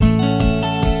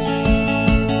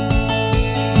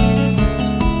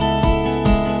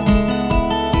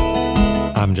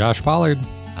Josh Pollard.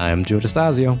 I'm Joe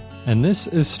DeStasio. And this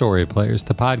is Story Players,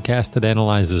 the podcast that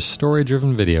analyzes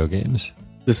story-driven video games.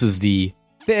 This is the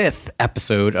 5th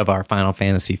episode of our Final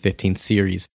Fantasy 15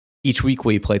 series. Each week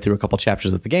we play through a couple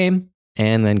chapters of the game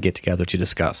and then get together to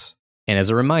discuss. And as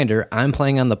a reminder, I'm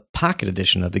playing on the Pocket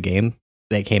Edition of the game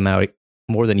that came out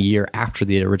more than a year after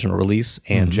the original release.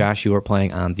 And Josh, you are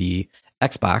playing on the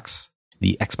Xbox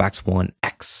One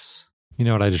X. You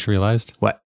know what I just realized?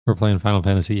 What? We're playing Final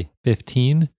Fantasy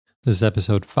 15. This is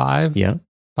episode 5. Yeah.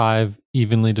 5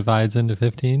 evenly divides into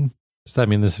 15. Does that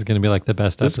mean this is going to be like the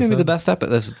best episode? This is going to be the best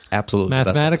episode. This is absolutely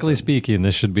mathematically the best speaking,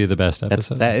 this should be the best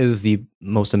episode. That is the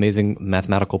most amazing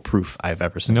mathematical proof I've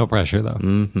ever seen. No pressure, though.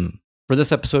 For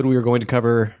this episode, we are going to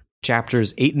cover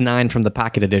chapters 8 and 9 from the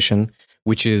Pocket Edition,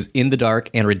 which is In the Dark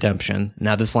and Redemption.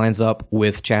 Now, this lines up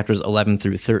with chapters 11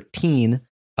 through 13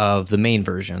 of the main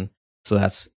version. So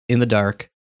that's In the Dark,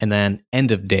 and then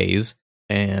End of Days,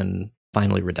 and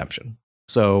finally Redemption.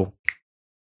 So,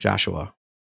 Joshua.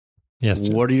 Yes.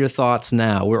 What are your thoughts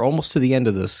now? We're almost to the end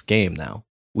of this game now.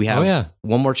 We have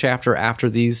one more chapter after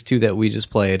these two that we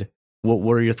just played.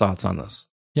 What are your thoughts on this?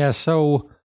 Yeah, so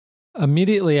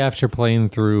immediately after playing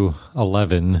through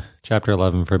chapter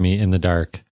 11 for me, In the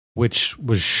Dark, which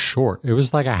was short. It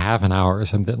was like a half an hour or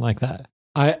something like that.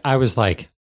 I was like,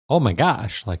 oh my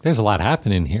gosh, like there's a lot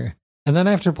happening here. And then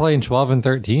after playing 12 and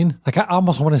 13, like I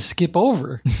almost want to skip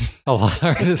over a lot of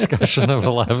our discussion of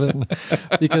 11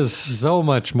 because so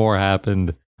much more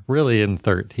happened really in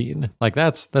 13. Like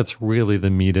that's really the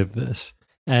meat of this.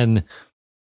 And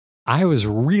I was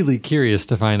really curious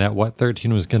to find out what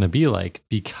 13 was going to be like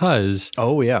because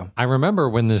I remember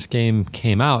when this game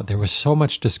came out, there was so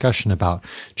much discussion about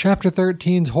chapter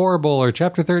 13's horrible or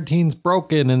chapter 13's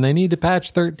broken and they need to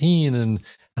patch 13. And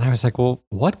I was like, well,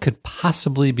 what could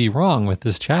possibly be wrong with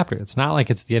this chapter? It's not like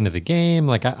it's the end of the game.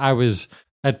 Like I was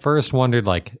at first wondered,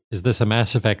 like, is this a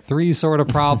Mass Effect 3 sort of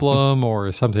problem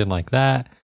or something like that?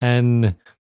 And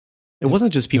it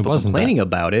wasn't just people complaining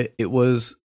about it. It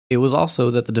was also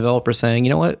that the developer saying,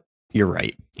 you know what? You're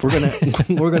right.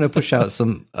 We're gonna push out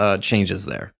some changes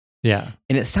there. Yeah.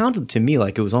 And it sounded to me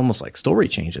like it was almost like story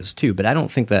changes too, but I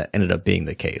don't think that ended up being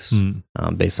the case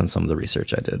based on some of the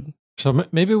research I did. So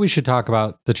maybe we should talk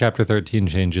about the chapter 13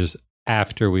 changes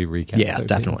after we recap. Yeah, 13.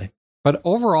 definitely. But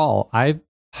overall, I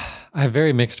have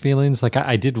very mixed feelings. Like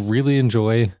I did really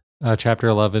enjoy chapter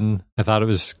 11. I thought it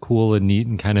was cool and neat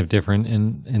and kind of different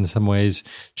in some ways.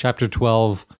 Chapter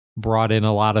 12 brought in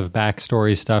a lot of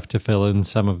backstory stuff to fill in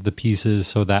some of the pieces,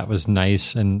 so that was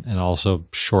nice and also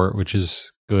short, which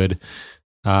is good.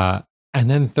 And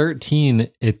then 13,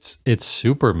 it's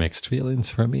super mixed feelings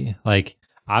for me. Like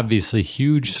obviously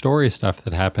huge story stuff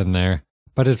that happened there,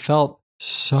 but it felt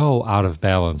so out of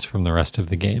balance from the rest of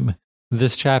the game.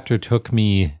 This chapter took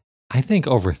me, I think,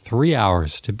 over 3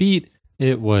 hours to beat.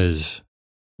 It was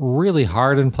really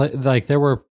hard and like there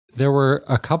were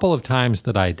a couple of times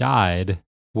that I died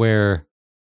where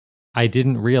I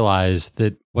didn't realize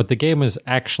that what the game was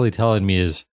actually telling me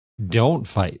is don't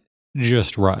fight,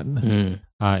 just run.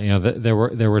 There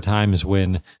were times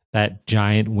when that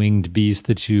giant winged beast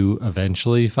that you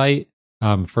eventually fight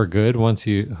for good once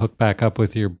you hook back up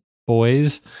with your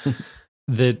boys,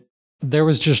 that there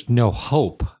was just no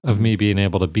hope of me being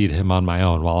able to beat him on my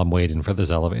own while I'm waiting for this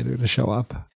elevator to show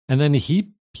up. And then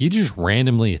he just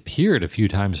randomly appeared a few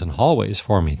times in hallways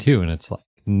for me too, and it's like,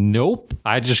 nope,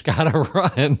 I just gotta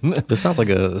run. This sounds like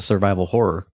a survival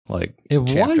horror chapter.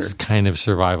 Was kind of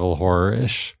survival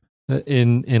horror-ish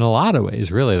in a lot of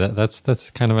ways, really.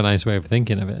 That's kind of a nice way of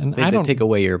thinking of it. And they take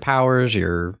away your powers,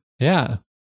 and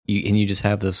you just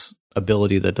have this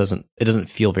ability that doesn't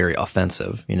feel very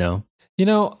offensive, you know?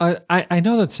 I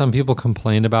know that some people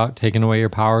complain about taking away your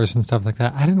powers and stuff like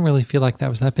that. I didn't really feel like that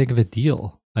was that big of a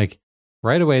deal. Like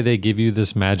right away they give you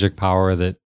this magic power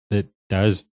that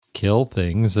does kill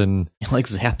things and like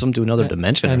zap them to another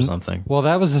dimension or something. Well,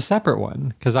 that was a separate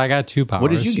one because I got 2 powers.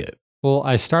 What did you get? Well,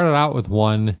 I started out with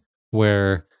one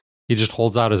where he just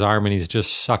holds out his arm and he's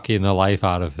just sucking the life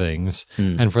out of things.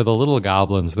 And for the little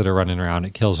goblins that are running around,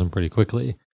 it kills them pretty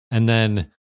quickly. And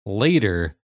then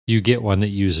later you get one that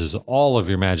uses all of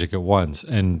your magic at once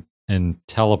and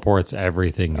teleports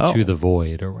everything to the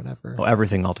void or whatever. Oh,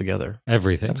 everything altogether.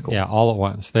 Everything. That's cool. Yeah, all at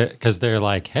once. Because they're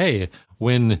like, hey,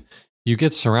 when you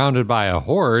get surrounded by a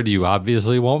horde, you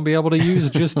obviously won't be able to use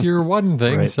just your one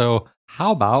thing. Right. So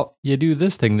how about you do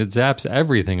this thing that zaps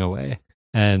everything away?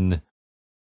 And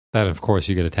then, of course,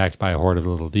 you get attacked by a horde of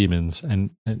little demons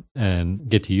and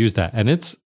get to use that. And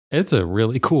it's a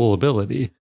really cool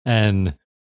ability. And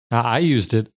I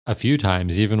used it a few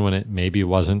times, even when it maybe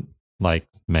wasn't like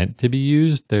meant to be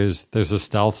used. There's a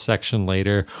stealth section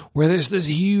later where there's this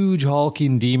huge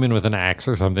hulking demon with an axe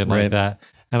or something Right. like that.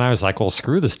 And I was like, well,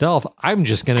 screw the stealth. I'm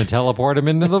just going to teleport him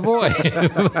into the void.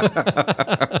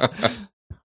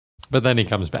 But then he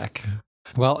comes back.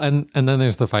 Well, and then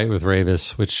there's the fight with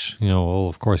Ravis, which, we'll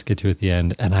of course get to at the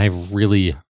end. And I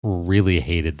really, really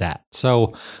hated that.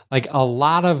 So like a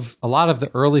lot of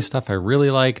the early stuff I really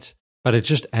liked, but it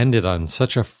just ended on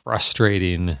such a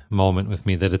frustrating moment with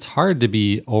me that it's hard to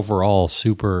be overall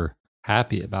super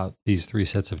happy about these 3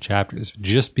 sets of chapters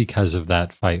just because of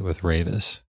that fight with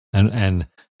Ravis and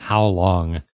how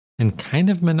long and kind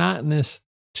of monotonous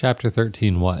chapter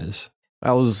 13 was.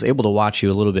 I was able to watch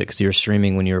you a little bit because you were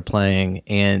streaming when you were playing,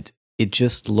 and it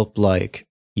just looked like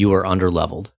you were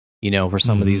underleveled, for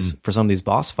some of these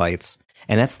boss fights.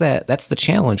 And that's the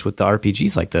challenge with the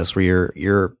RPGs like this, where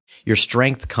your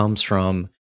strength comes from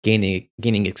gaining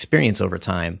experience over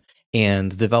time,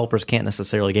 and the developers can't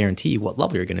necessarily guarantee what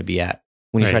level you're going to be at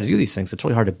when you try to do these things. It's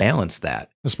really hard to balance that,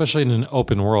 especially in an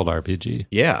open world RPG.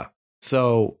 Yeah.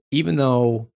 So even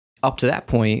though up to that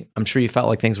point, I'm sure you felt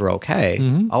like things were okay,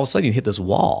 all of a sudden you hit this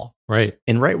wall, right?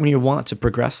 And right when you want to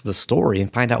progress the story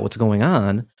and find out what's going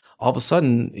on, all of a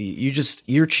sudden you're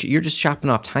just chopping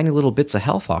off tiny little bits of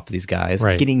health off these guys,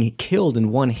 getting killed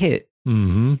in one hit,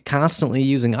 constantly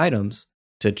using items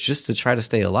to try to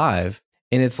stay alive.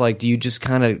 And it's like, do you just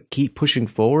kind of keep pushing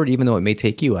forward, even though it may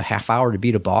take you a half hour to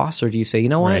beat a boss? Or do you say, you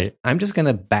know what, I'm just going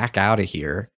to back out of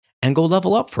here and go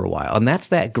level up for a while? And that's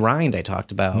that grind I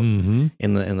talked about in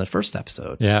the first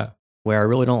episode. Yeah. Where I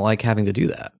really don't like having to do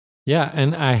that. Yeah.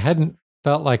 And I hadn't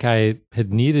felt like I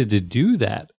had needed to do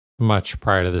that much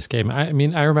prior to this game. I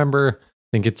mean, I remember, I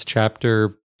think it's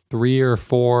chapter 3 or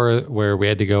 4 where we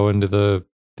had to go into the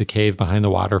cave behind the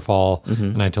waterfall.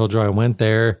 And I told you I went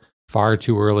there far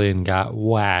too early and got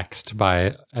waxed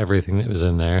by everything that was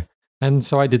in there. And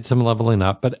so I did some leveling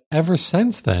up. But ever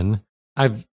since then,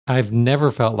 I've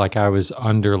never felt like I was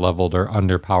underleveled or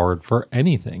underpowered for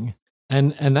anything.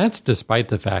 And that's despite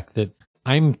the fact that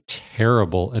I'm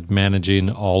terrible at managing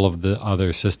all of the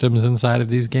other systems inside of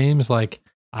these games. Like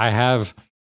I have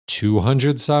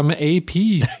 200 some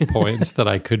AP points that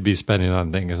I could be spending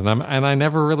on things. And I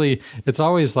never really, it's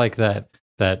always like that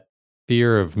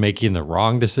fear of making the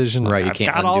wrong decision. Right. I've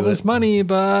got all this money,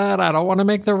 but I don't want to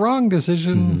make the wrong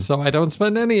decision. So I don't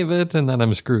spend any of it. And then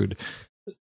I'm screwed.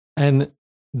 And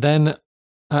then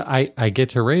I get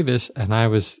to Ravis, and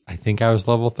I think I was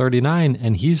level 39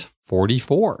 and he's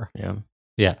 44.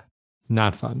 Yeah.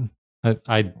 Not fun.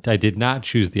 I did not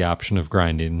choose the option of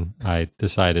grinding. I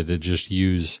decided to just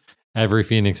use every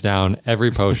Phoenix down,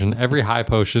 every potion, every high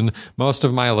potion, most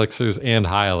of my elixirs and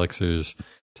high elixirs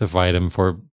to fight him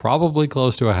for probably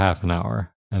close to a half an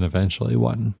hour, and eventually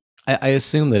won. I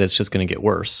assume that it's just going to get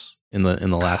worse in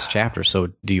the last chapter.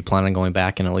 So do you plan on going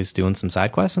back and at least doing some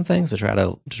side quests and things to try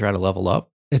to level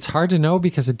up? It's hard to know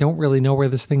because I don't really know where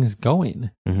this thing is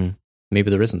going. Maybe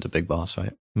there isn't a big boss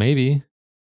fight. Maybe.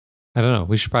 I don't know.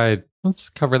 We should let's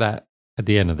cover that at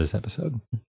the end of this episode.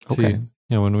 Okay.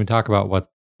 See, when we talk about what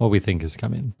we think is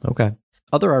coming. Okay.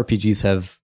 Other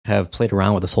RPGs have played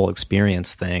around with this whole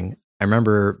experience thing. I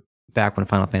remember back when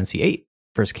Final Fantasy VIII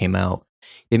first came out,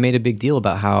 they made a big deal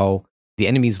about how the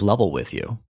enemies level with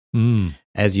you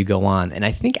as you go on. And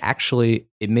I think actually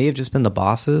it may have just been the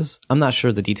bosses. I'm not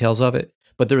sure the details of it,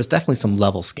 but there was definitely some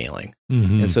level scaling.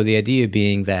 And so the idea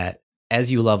being that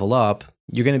as you level up,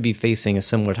 you're going to be facing a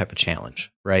similar type of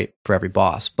challenge, right? For every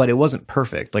boss, but it wasn't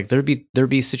perfect. Like there'd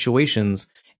be situations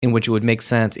in which it would make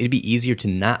sense. It'd be easier to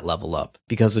not level up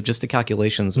because of just the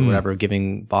calculations or whatever,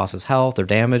 giving bosses health or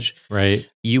damage. Right.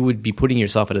 You would be putting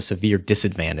yourself at a severe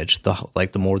disadvantage. The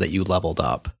more that you leveled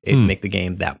up, it'd make the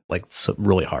game that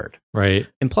really hard. Right.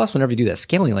 And plus, whenever you do that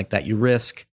scaling like that, you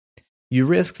risk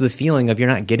the feeling of you're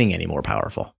not getting any more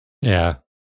powerful. Yeah.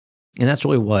 And that's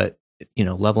really what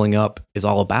leveling up is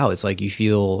all about. It's like you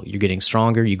feel you're getting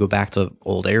stronger. You go back to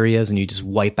old areas and you just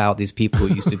wipe out these people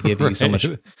who used to give you so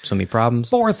many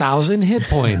problems. 4,000 hit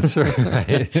points.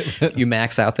 Right. You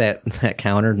max out that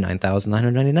counter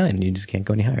 9,999 and you just can't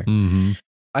go any higher.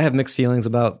 I have mixed feelings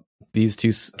about these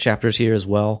 2 chapters here as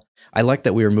well. I like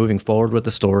that we were moving forward with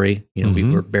the story. We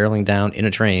were barreling down in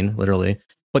a train, literally.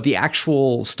 But the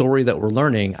actual story that we're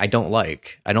learning, I don't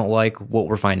like. I don't like what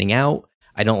we're finding out.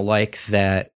 I don't like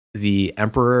that the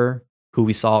Emperor, who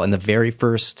we saw in the very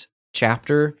first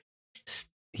chapter,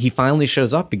 he finally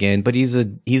shows up again, but he's a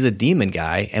demon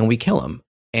guy, and we kill him.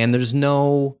 And there's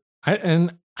no... I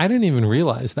didn't even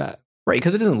realize that. Right,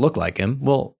 because it doesn't look like him.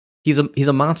 Well, he's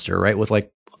a monster, right, with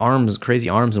like arms, crazy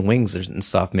arms and wings and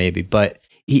stuff, maybe. But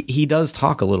he does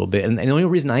talk a little bit. And the only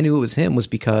reason I knew it was him was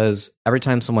because every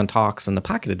time someone talks in the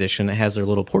Pocket Edition, it has their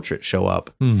little portrait show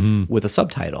up with a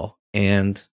subtitle.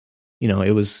 And,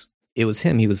 it was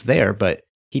him. He was there, but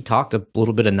he talked a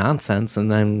little bit of nonsense and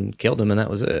then killed him, and that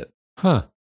was it. Huh.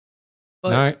 But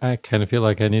Now I kind of feel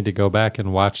like I need to go back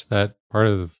and watch that part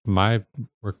of my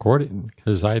recording,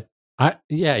 because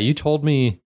you told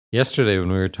me yesterday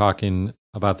when we were talking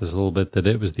about this a little bit that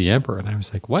it was the Emperor, and I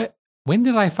was like, what? When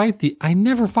did I fight I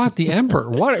never fought the Emperor.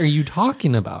 What are you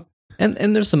talking about?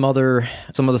 And there's some other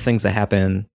things that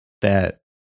happen that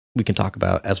we can talk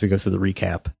about as we go through the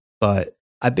recap. But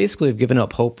I basically have given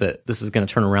up hope that this is going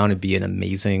to turn around and be an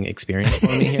amazing experience for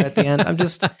me here at the end.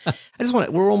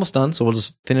 We're almost done, so we'll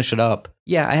just finish it up.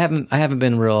 Yeah, I haven't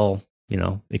been real,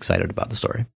 excited about the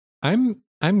story.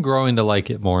 I'm growing to like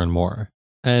it more and more.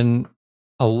 And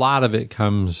a lot of it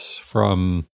comes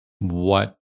from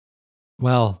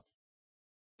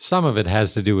some of it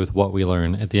has to do with what we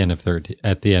learn at the end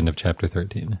of chapter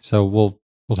 13. So we'll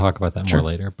talk about that more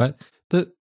later. But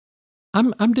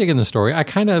I'm digging the story. I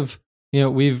kind of,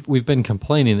 we've been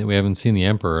complaining that we haven't seen the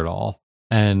Emperor at all.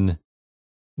 And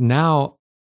now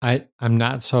I'm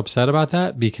not so upset about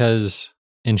that, because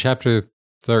in chapter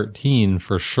 13,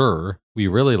 for sure, we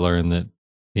really learn that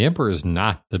the Emperor is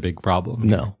not the big problem.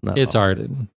 No, it's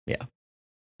Arden. Yeah.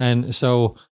 And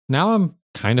so now I'm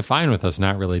kind of fine with us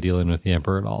not really dealing with the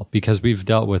Emperor at all, because we've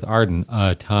dealt with Arden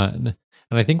a ton.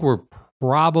 And I think we're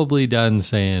probably done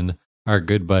saying our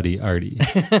good buddy Artie.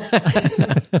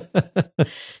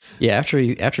 Yeah, after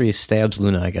he stabs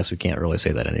Luna, I guess we can't really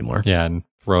say that anymore. Yeah, and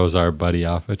throws our buddy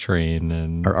off a train,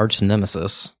 and our arch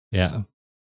nemesis. Yeah.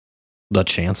 The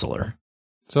Chancellor.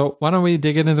 So why don't we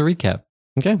dig into the recap?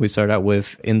 Okay, we start out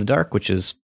with In the Dark, which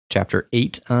is chapter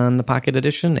 8 on the Pocket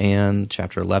Edition, and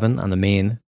chapter 11 on the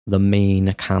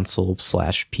main console /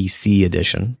 PC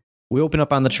edition. We open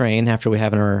up on the train after we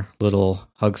have our little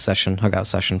hug out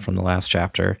session from the last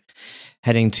chapter,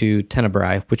 heading to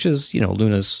Tenebrae, which is,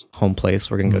 Luna's home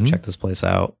place. We're going to go check this place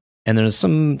out. And there's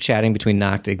some chatting between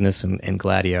Noct, Ignis, and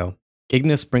Gladio.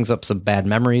 Ignis brings up some bad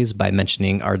memories by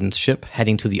mentioning Arden's ship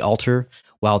heading to the altar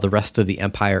while the rest of the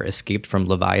Empire escaped from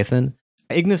Leviathan.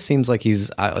 Ignis seems like he's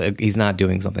not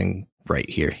doing something right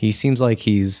here. He seems like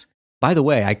by the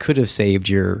way, I could have saved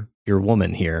your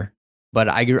woman here, but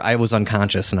I was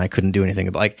unconscious and I couldn't do anything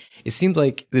about. It seems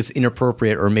like this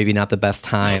inappropriate, or maybe not the best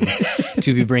time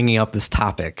to be bringing up this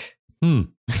topic. Yeah,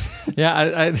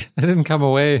 I didn't come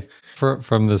away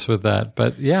from this with that,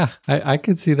 but yeah, I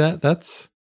could see that. That's,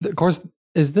 of course,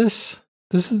 this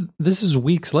is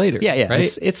weeks later. Yeah,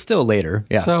 right? It's still later.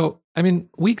 Yeah. So I mean,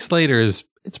 weeks later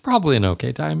it's probably an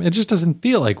okay time. It just doesn't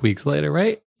feel like weeks later,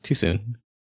 right? Too soon.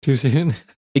 Too soon.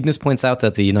 Ignis points out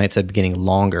that the nights have been getting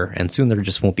longer, and soon there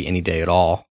just won't be any day at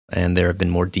all, and there have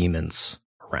been more demons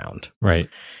around. Right.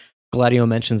 Gladio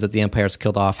mentions that the Empire's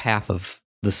killed off half of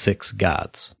the 6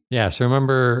 gods. Yeah, so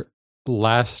remember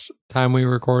last time we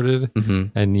recorded,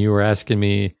 and you were asking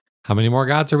me, how many more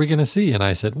gods are we going to see? And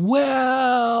I said,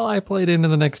 well, I played into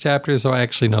the next chapter, so I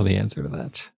actually know the answer to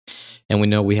that. And we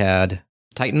know we had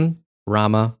Titan,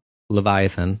 Rama,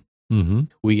 Leviathan.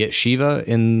 We get Shiva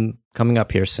coming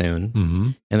up here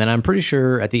soon. And then I'm pretty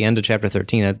sure at the end of chapter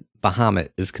 13 that Bahamut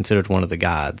is considered one of the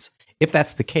gods. If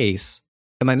that's the case,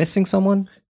 am I missing someone?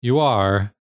 You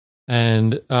are.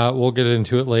 And we'll get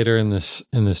into it later in this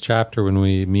chapter when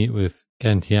we meet with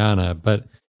Gentiana. But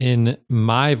in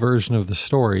my version of the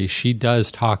story, she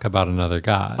does talk about another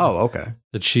god. Oh, okay.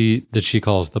 That she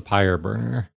calls the Pyre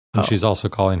Burner. And she's also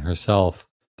calling herself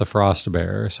the Frost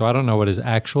Bearer. So I don't know what his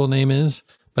actual name is,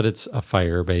 but it's a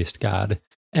fire-based god.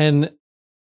 And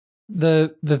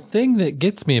the thing that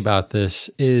gets me about this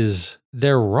is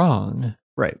they're wrong.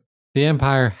 Right. The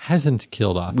Empire hasn't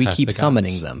killed off We half keep the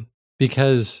summoning gods. them.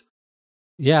 Because,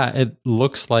 yeah, it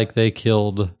looks like they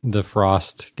killed the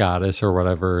Frost Goddess or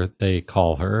whatever they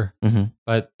call her.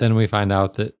 But then we find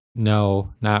out that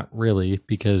no, not really,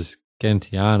 because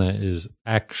Gentiana is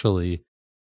actually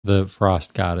the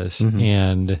Frost Goddess.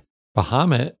 And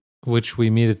Bahamut, which we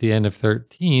meet at the end of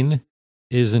 13,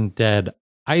 isn't dead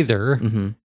either.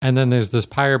 And then there's this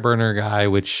Pyre Burner guy,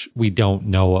 which we don't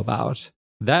know about.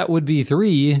 That would be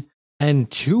 3, and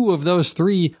 2 of those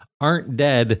 3 aren't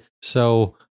dead.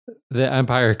 So the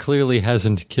Empire clearly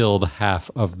hasn't killed half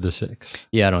of the 6.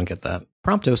 Yeah, I don't get that.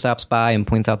 Prompto stops by and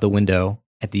points out the window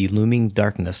at the looming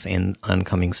darkness and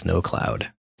oncoming snow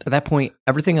cloud. At that point,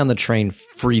 everything on the train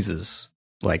freezes.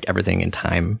 Like everything in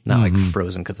time, not like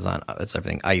frozen because it's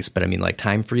everything ice, but I mean like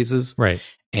time freezes. Right.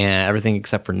 And everything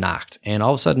except for Noct. And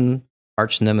all of a sudden,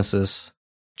 arch nemesis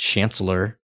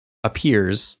Chancellor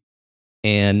appears,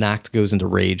 and Noct goes into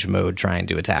rage mode trying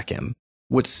to attack him.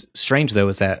 What's strange, though,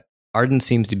 is that Arden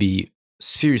seems to be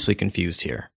seriously confused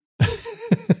here.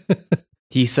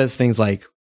 He says things like,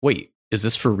 wait, is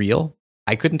this for real?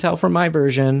 I couldn't tell from my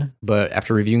version, but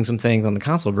after reviewing some things on the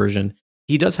console version,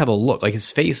 he does have a look. Like,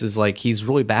 his face is like he's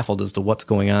really baffled as to what's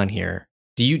going on here.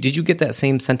 Did you get that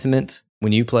same sentiment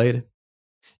when you played?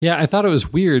 Yeah, I thought it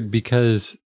was weird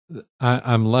because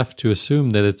I'm left to assume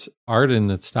that it's Arden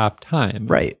that stopped time.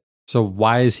 Right. So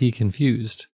why is he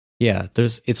confused? Yeah,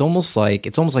 it's almost like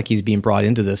he's being brought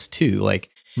into this too. Like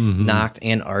Mhm. Noct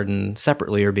and Arden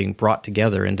separately are being brought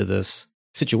together into this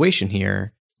situation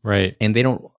here, Right. and they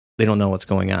don't know what's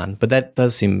going on. But that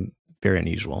does seem very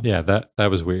unusual. Yeah, that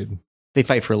was weird. They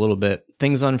fight for a little bit.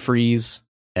 Things unfreeze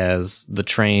as the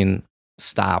train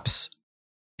stops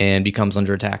and becomes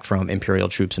under attack from Imperial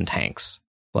troops and tanks,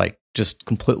 like just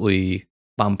completely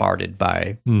bombarded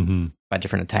by Mm-hmm.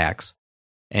 different attacks.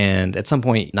 And at some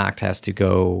point, Noct has to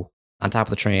go on top of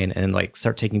the train and like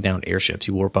start taking down airships.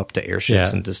 You warp up to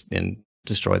airships Yeah. and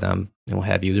destroy them and what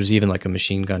have you. There's even like a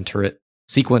machine gun turret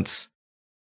sequence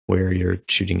where you're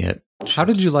shooting at ships. How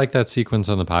did you like that sequence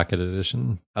on the Pocket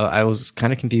Edition? I was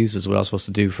kind of confused as what I was supposed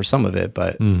to do for some of it,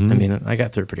 but Mhm. I mean, I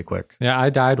got through it pretty quick. Yeah, I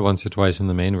died once or twice in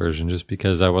the main version just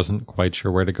because I wasn't quite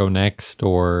sure where to go next,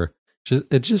 or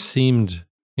it just seemed,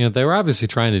 they were obviously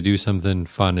trying to do something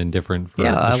fun and different for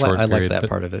Yeah, a short I like period, that but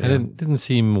part of it. It Yeah. didn't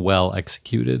seem well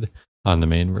executed on the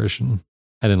main version.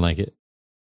 I didn't like it.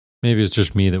 Maybe it's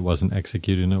just me that wasn't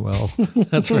executing it well.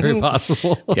 That's very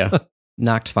possible. Yeah.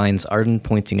 Noct finds Arden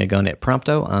pointing a gun at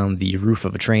Prompto on the roof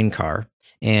of a train car,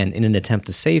 and in an attempt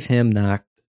to save him, Noct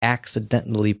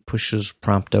accidentally pushes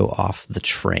Prompto off the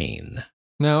train.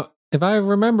 Now, if I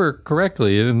remember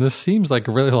correctly, and this seems like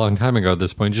a really long time ago at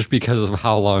this point, just because of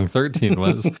how long 13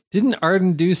 was, didn't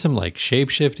Arden do some like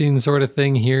shape-shifting sort of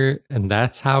thing here? And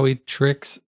that's how he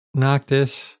tricks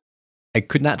Noctis? I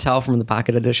could not tell from the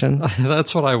Pocket Edition.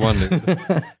 That's what I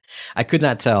wondered. I could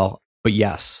not tell, but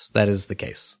yes, that is the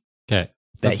case. Okay.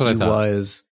 That's That what I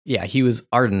thought. he was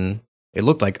Arden. It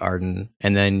looked like Arden,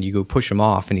 and then you go push him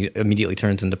off, and he immediately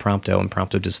turns into Prompto, and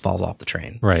Prompto just falls off the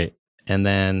train. Right. And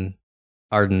then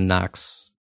Arden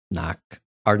knocks Noct.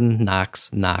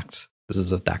 This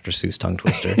is a Dr. Seuss tongue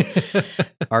twister.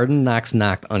 Arden knocks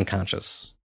Noct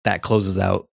unconscious. That closes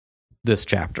out this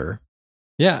chapter.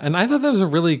 Yeah, and I thought that was a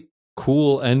really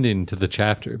cool ending to the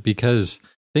chapter because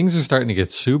things are starting to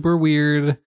get super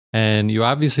weird, and you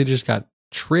obviously just got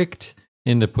tricked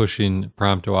into pushing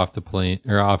Prompto off the plane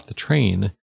or off the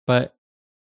train. But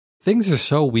things are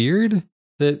so weird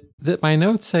that my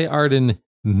notes say Arden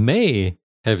may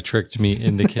have tricked me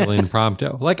into killing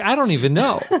Prompto. Like, I don't even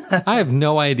know. I have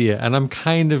no idea, and I'm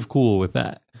kind of cool with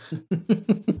that.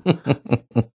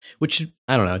 Which,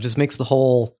 I don't know, just makes the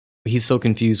whole he's so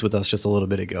confused with us just a little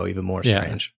bit ago even more Yeah.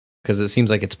 strange. Because it seems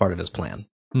like it's part of his plan.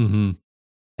 Mm-hmm.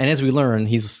 And as we learn,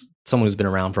 he's someone who's been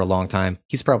around for a long time.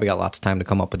 He's probably got lots of time to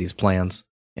come up with these plans.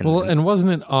 And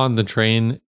wasn't it on the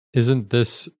train? Isn't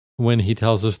this when he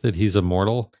tells us that he's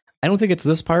immortal? I don't think it's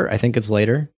this part. I think it's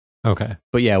later. Okay.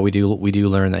 But yeah, we do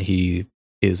learn that he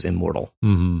is immortal.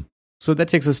 Mm-hmm. So that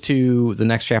takes us to the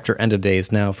next chapter, End of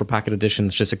Days. Now, for Pocket Edition,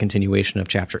 it's just a continuation of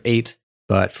Chapter 8,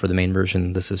 but for the main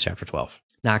version, this is Chapter 12.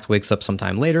 Noct wakes up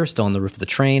sometime later, still on the roof of the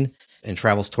train, and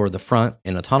travels toward the front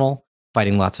in a tunnel,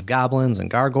 fighting lots of goblins and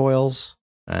gargoyles.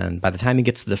 And by the time he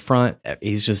gets to the front,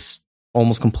 he's just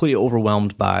almost completely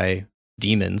overwhelmed by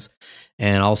demons.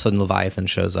 And all of a sudden, Leviathan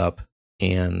shows up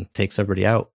and takes everybody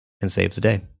out and saves the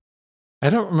day. I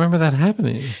don't remember that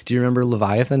happening. Do you remember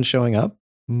Leviathan showing up?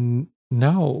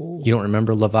 No. You don't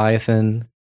remember Leviathan?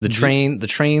 The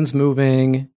train's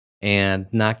moving, and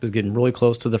Noct is getting really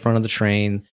close to the front of the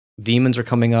train. Demons are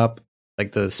coming up,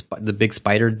 like the big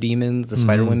spider demons, the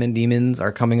spider women demons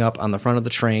are coming up on the front of the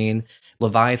train.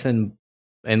 Leviathan,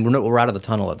 and we're out of the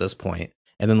tunnel at this point,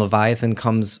 and then Leviathan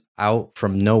comes out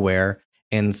from nowhere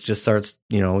and just starts,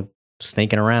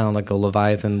 snaking around like a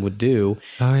Leviathan would do,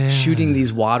 Oh, yeah. shooting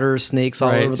these water snakes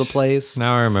all Right. over the place.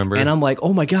 Now I remember. And I'm like,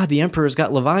 oh my God, the Emperor's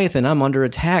got Leviathan. I'm under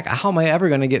attack. How am I ever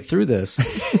going to get through this?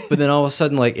 But then all of a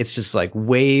sudden, like, it's just like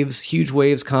waves, huge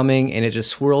waves coming, and it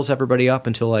just swirls everybody up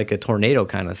into like a tornado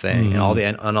kind of thing. And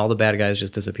all the bad guys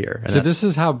just disappear. And So this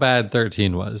is how bad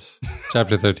 13 was,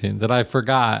 chapter 13, that I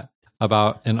forgot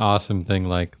about an awesome thing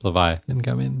like Leviathan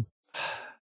coming.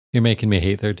 You're making me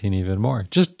hate 13 even more,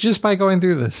 just by going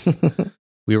through this.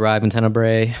 we arrive in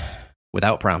Tenebrae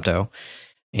without Prompto,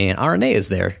 and RNA is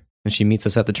there, and she meets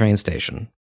us at the train station.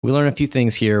 We learn a few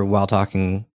things here while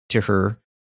talking to her.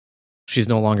 She's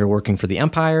no longer working for the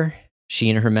Empire. She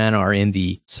and her men are in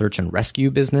the search and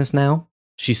rescue business now.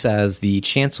 She says the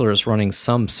Chancellor is running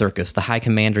some circus. The High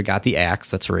Commander got the axe.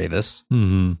 That's Ravis.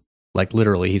 Mm-hmm. Like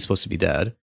literally, he's supposed to be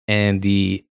dead. And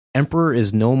the Emperor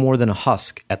is no more than a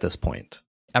husk at this point.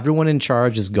 Everyone in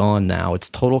charge is gone now. It's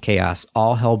total chaos.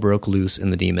 All hell broke loose in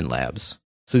the demon labs.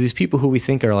 So these people who we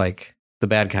think are like the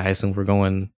bad guys, and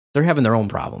they're having their own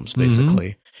problems,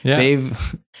 basically. Yeah.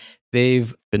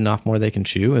 They've bitten off more they can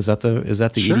chew. Is that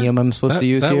the Sure. idiom I'm supposed to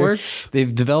use that here? works.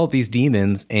 They've developed these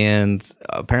demons, and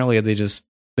apparently they just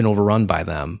been overrun by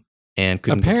them and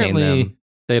couldn't contain them.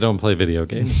 They don't play video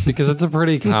games because it's a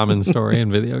pretty common story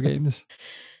in video games.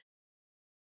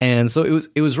 And so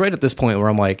it was right at this point where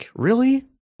I'm like, really?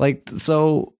 Like,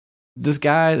 so this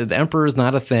guy, the Emperor is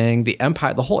not a thing. The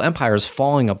whole empire is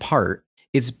falling apart.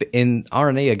 And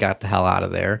Aranea got the hell out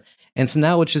of there. And so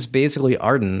now it's just basically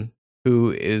Arden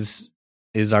who is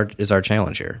our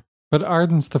challenge here. But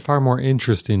Arden's the far more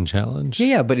interesting challenge.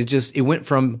 Yeah, but it went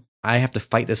from I have to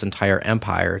fight this entire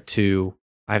empire to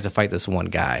I have to fight this one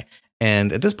guy.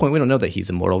 And at this point, we don't know that he's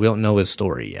immortal. We don't know his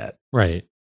story yet. Right.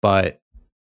 But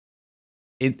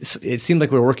it seemed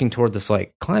like we were working toward this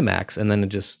like climax, and then it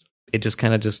just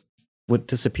kind of just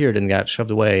disappeared and got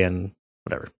shoved away and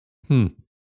whatever.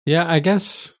 Yeah, I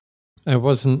guess I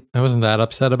wasn't that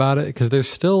upset about it because there's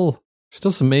still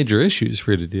some major issues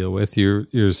for you to deal with.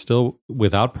 You're still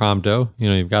without Prompto.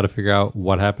 You've got to figure out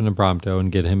what happened to Prompto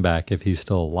and get him back if he's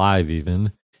still alive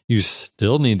even. You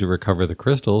still need to recover the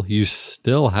crystal. You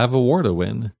still have a war to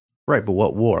win. Right, but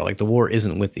what war? Like the war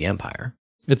isn't with the Empire.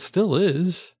 It still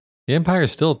is. The Empire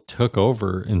still took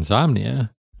over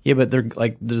Insomnia. Yeah, but they're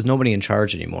like there's nobody in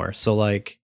charge anymore. So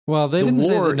like well, they didn't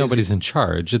say that nobody's in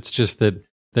charge. It's just that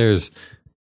there's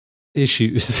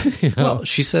issues. Well,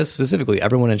 she says specifically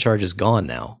everyone in charge is gone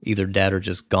now, either dead or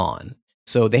just gone.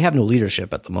 So they have no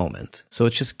leadership at the moment. So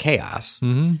it's just chaos.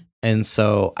 Mm-hmm. And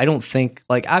so I don't think,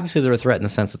 like, obviously they're a threat in the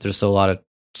sense that there's still a lot of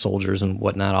soldiers and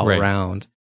whatnot all around,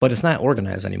 but it's not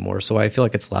organized anymore. So I feel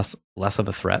like it's less of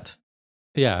a threat.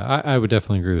 Yeah, I would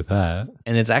definitely agree with that.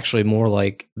 And it's actually more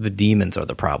like the demons are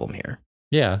the problem here.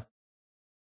 Yeah.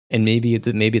 And maybe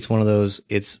it's one of those,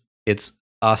 it's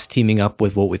us teaming up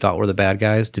with what we thought were the bad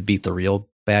guys to beat the real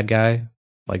bad guy.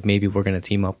 Like maybe we're going to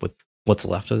team up with what's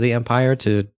left of the Empire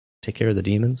to take care of the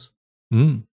demons.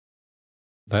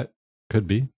 That could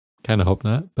be. Kind of hope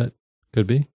not, but could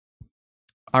be.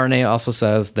 Aranea also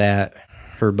says that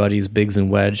her buddies Biggs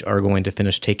and Wedge are going to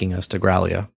finish taking us to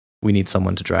Gralia. We need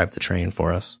someone to drive the train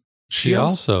for us. She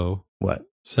also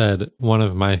said one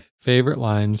of my favorite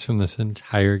lines from this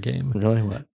entire game. Really?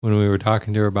 What? When we were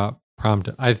talking to her about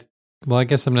Prompto. I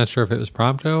guess I'm not sure if it was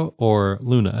Prompto or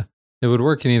Luna. It would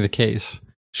work in either case.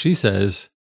 She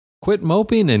says, "Quit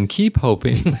moping and keep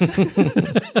hoping."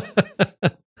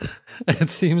 It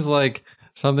seems like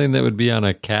something that would be on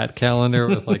a cat calendar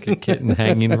with like a kitten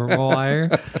hanging from a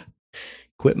wire.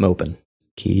 Quit moping.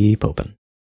 Keep hoping.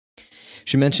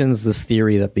 She mentions this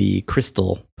theory that the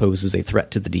crystal poses a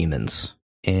threat to the demons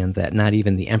and that not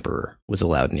even the Emperor was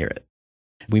allowed near it.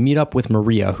 We meet up with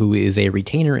Maria, who is a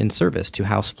retainer in service to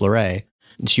House Fleuret,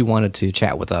 and she wanted to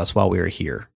chat with us while we were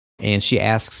here. And she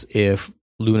asks if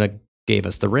Luna gave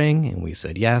us the ring, and we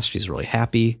said yes, she's really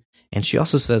happy. And she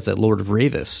also says that Lord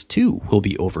Ravis, too, will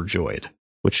be overjoyed,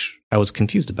 which I was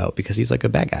confused about because he's like a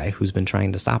bad guy who's been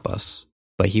trying to stop us.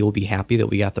 But he will be happy that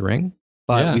we got the ring.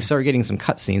 But we start getting some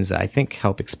cutscenes that I think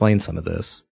help explain some of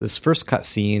this. This first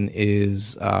cutscene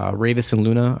is Ravis and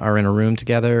Luna are in a room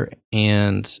together,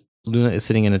 and Luna is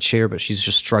sitting in a chair, but she's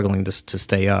just struggling to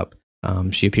stay up.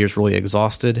 She appears really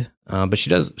exhausted, but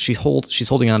she's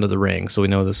holding onto the ring, so we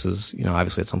know this is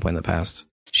obviously at some point in the past.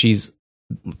 She's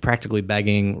practically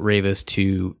begging Ravis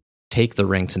to take the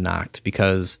ring to Noct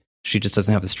because she just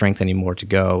doesn't have the strength anymore to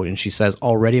go. And she says,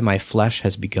 "Already my flesh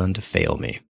has begun to fail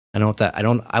me."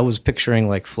 I was picturing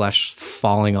like flesh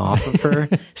falling off of her,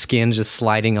 skin just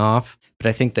sliding off, but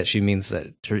I think that she means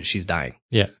that she's dying.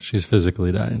 Yeah, she's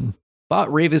physically dying. But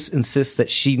Ravis insists that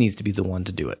she needs to be the one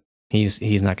to do it.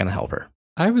 He's not going to help her.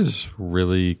 I was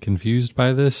really confused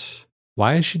by this.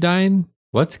 Why is she dying?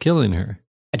 What's killing her?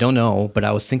 I don't know, but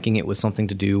I was thinking it was something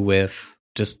to do with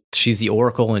just she's the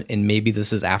Oracle, and maybe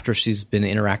this is after she's been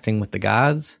interacting with the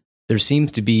gods. There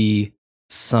seems to be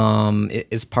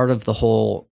it's part of the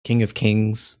whole King of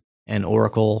Kings and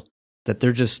Oracle that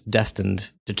they're just destined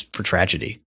for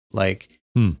tragedy. Like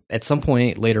at some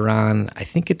point later on, I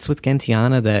think it's with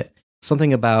Gentiana that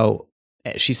something about,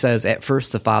 she says, at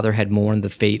first the father had mourned the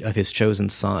fate of his chosen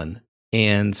son.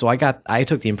 And so I got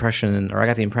the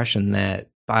impression that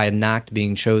by Noct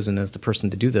being chosen as the person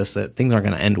to do this, that things aren't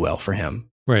going to end well for him.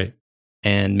 Right.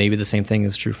 And maybe the same thing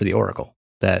is true for the Oracle.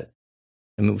 That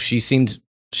she seems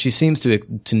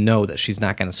to know that she's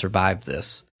not going to survive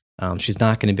this. She's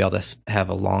not going to be able to have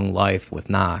a long life with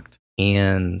Noct.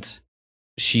 And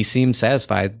she seemed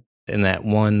satisfied in that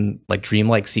one like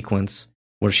dreamlike sequence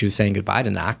where she was saying goodbye to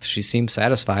Noct. She seemed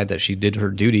satisfied that she did her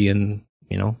duty and,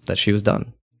 you know, that she was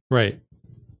done. Right.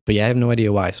 But yeah, I have no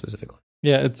idea why specifically.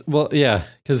 Yeah,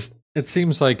 because it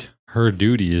seems like her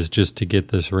duty is just to get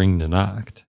this ring to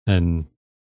Noct, and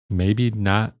maybe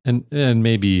not, and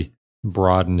maybe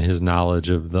broaden his knowledge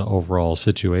of the overall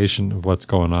situation of what's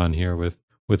going on here with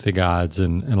the gods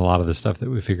and a lot of the stuff that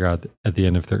we figure out at the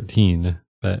end of 13.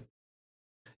 But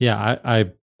yeah,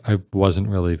 I wasn't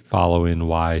really following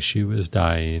why she was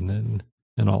dying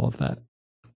and all of that.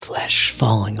 Flesh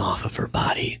falling off of her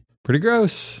body. Pretty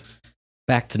gross.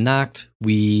 Back to Noct,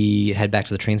 we head back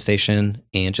to the train station,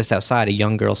 and just outside, a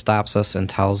young girl stops us and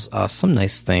tells us some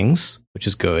nice things, which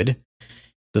is good.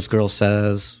 This girl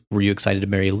says, "Were you excited to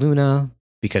marry Luna?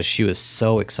 Because she was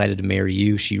so excited to marry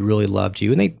you. She really loved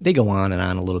you." And they go on and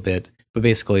on a little bit, but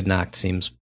basically Noct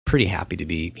seems pretty happy to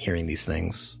be hearing these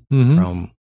things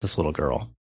from this little girl.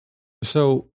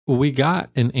 So we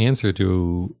got an answer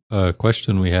to a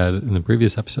question we had in the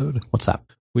previous episode. What's that?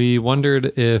 We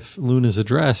wondered if Luna's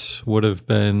address would have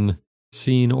been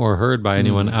seen or heard by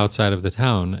anyone outside of the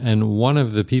town. And one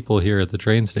of the people here at the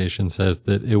train station says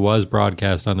that it was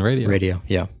broadcast on the radio. Radio,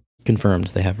 yeah. Confirmed,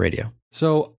 they have radio.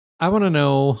 So I want to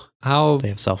know how... They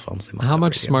have cell phones. They must how have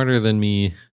much radio. smarter than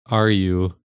me are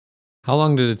you? How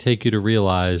long did it take you to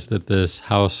realize that this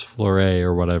House Fleuret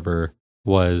or whatever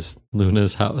was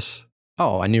Luna's house?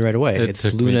 Oh, I knew right away.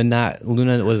 It's Luna.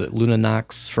 Was it Luna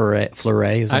Nox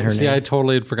Fleuret? Is that her name? I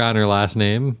totally had forgotten her last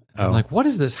name. Oh. I'm like, what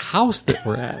is this house that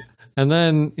we're at? And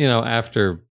then, you know,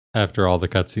 after all the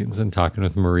cutscenes and talking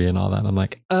with Maria and all that, I'm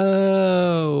like,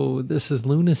 oh, this is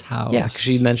Luna's house. Yeah, 'cause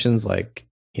she mentions like,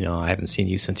 you know, I haven't seen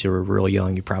you since you were real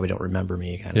young. You probably don't remember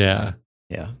me. Kind of thing.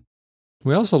 Yeah.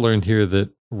 We also learned here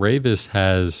that Ravis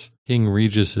has King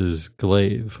Regis's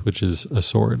glaive, which is a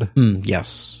sword.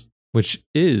 Yes. Which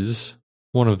is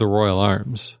one of the royal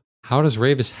arms. How does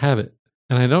Ravis have it?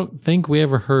 And I don't think we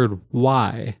ever heard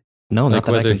why. No, not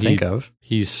that I can think of.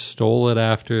 He stole it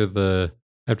after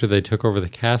they took over the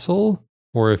castle,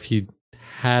 or if he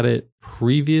had it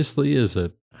previously as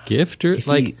a gift, or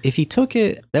if he took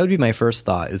it, that would be my first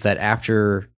thought. Is that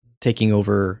after taking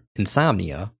over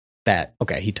Insomnia, that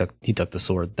he took the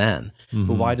sword then.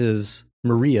 But why does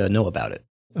Maria know about it?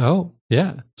 Oh,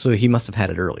 yeah. So he must have had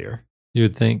it earlier. You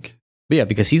would think. But yeah,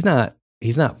 because he's not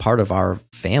part of our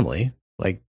family.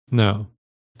 Like, no.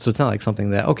 So it's not like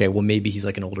something that, well, maybe he's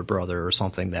like an older brother or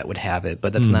something that would have it,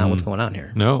 but that's not what's going on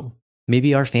here. No.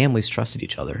 Maybe our families trusted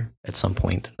each other at some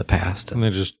point in the past. And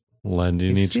they're just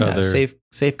lending each other.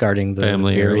 Safeguarding the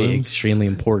family very heirlooms. Extremely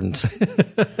important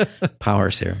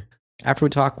powers here. After we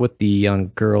talk with the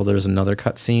young girl, there's another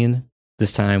cutscene,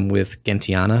 this time with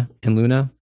Gentiana and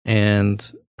Luna.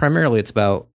 And primarily it's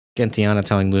about Gentiana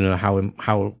telling Luna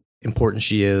how important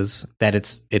she is, that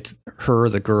it's her,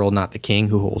 the girl, not the king,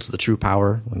 who holds the true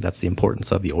power. Like, that's the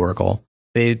importance of the Oracle.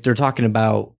 They're talking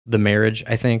about the marriage,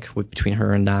 I think, between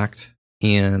her and Noct.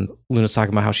 And Luna's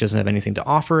talking about how she doesn't have anything to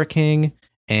offer a king,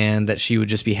 and that she would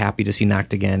just be happy to see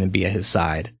Noct again and be at his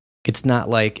side. It's not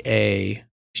like she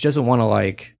doesn't want to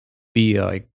like be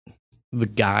like the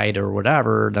guide or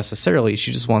whatever necessarily.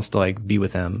 She just wants to like be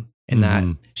with him, and not,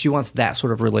 she wants that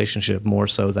sort of relationship more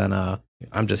so than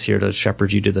I'm just here to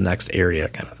shepherd you to the next area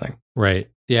kind of thing. Right.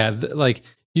 Yeah. Like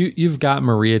you've got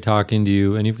Maria talking to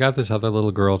you, and you've got this other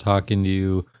little girl talking to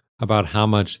you about how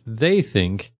much they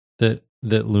think that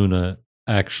Luna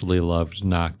actually loved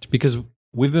Noct, because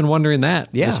we've been wondering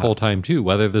that this whole time too,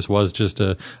 whether this was just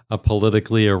a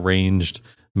politically arranged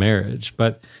marriage.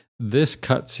 But this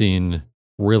cutscene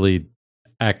really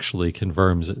actually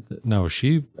confirms it. No,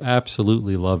 she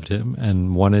absolutely loved him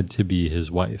and wanted to be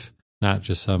his wife, not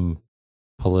just some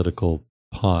political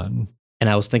pawn. And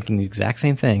I was thinking the exact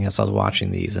same thing as I was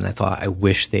watching these, and I thought, I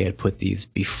wish they had put these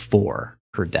before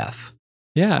her death.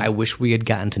 Yeah. I wish we had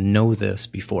gotten to know this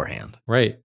beforehand.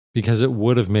 Right. Because it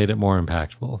would have made it more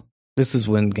impactful. This is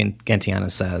when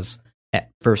Gentiana says, at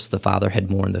first the father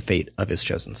had mourned the fate of his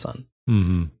chosen son.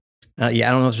 Mm-hmm. I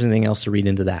don't know if there's anything else to read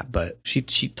into that, but she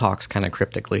talks kind of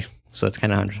cryptically, so it's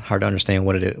kind of hard to understand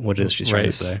what it is she's trying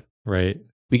to say. Right.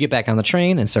 We get back on the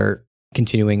train and start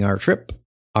continuing our trip.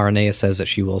 Aranea says that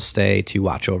she will stay to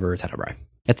watch over Tenebrae.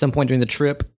 At some point during the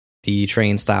trip, the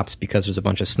train stops because there's a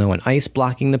bunch of snow and ice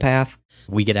blocking the path.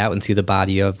 We get out and see the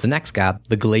body of the next god,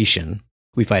 the Galatian.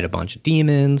 We fight a bunch of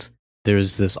demons.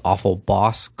 There's this awful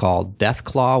boss called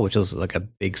Deathclaw, which is like a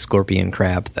big scorpion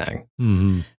crab thing.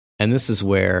 Mm-hmm. And this is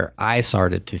where I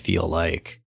started to feel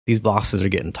like these bosses are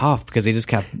getting tough, because they just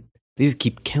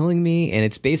keep killing me. And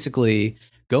it's basically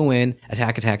go in,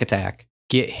 attack,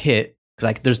 get hit,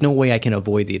 because there's no way I can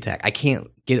avoid the attack. I can't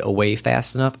get away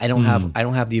fast enough. I don't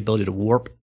have the ability to warp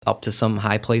up to some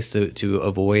high place to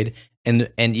avoid. And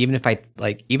even if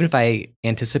I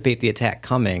anticipate the attack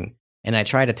coming and I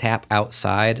try to tap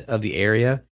outside of the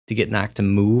area to get Noct to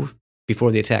move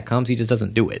before the attack comes, he just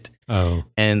doesn't do it. Oh.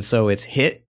 And so it's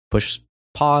hit, push,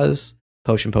 pause,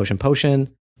 potion,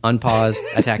 unpause,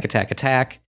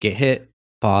 attack, get hit,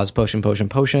 pause,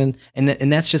 potion.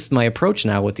 And that's just my approach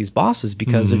now with these bosses,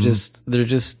 because they're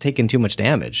just taking too much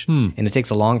damage. And it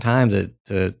takes a long time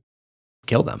to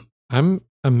kill them. I'm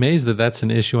amazed that that's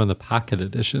an issue on the Pocket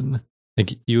Edition.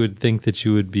 Like, you would think that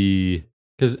you would be,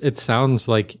 because it sounds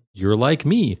like you're like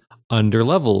me,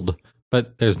 underleveled,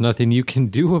 but there's nothing you can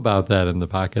do about that in the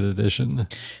Pocket Edition.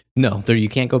 No, you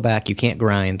can't go back, you can't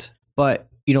grind. But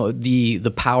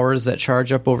the powers that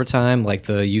charge up over time, like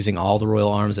the using all the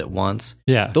royal arms at once,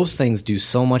 those things do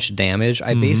so much damage.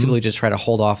 I basically just try to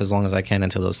hold off as long as I can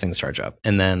until those things charge up,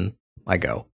 and then I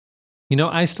go.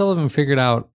 I still haven't figured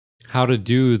out how to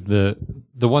do the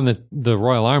one that the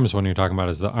royal arms one you're talking about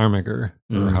is the Armiger,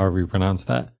 or however you pronounce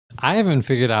that. I haven't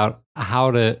figured out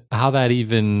how that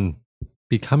even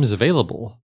becomes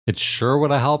available. It sure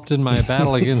would have helped in my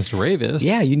battle against Ravis.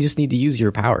 Yeah, you just need to use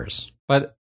your powers.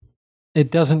 But it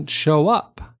doesn't show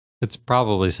up. It's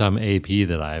probably some AP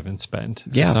that I haven't spent.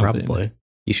 Yeah, probably.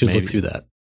 You should look through that.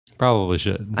 Probably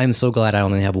should. I'm so glad I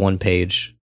only have one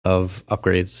page of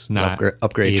upgrades. Not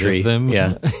upgrade tree. Of them.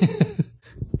 Yeah.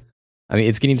 I mean,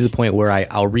 it's getting to the point where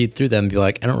I'll read through them and be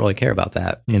like, I don't really care about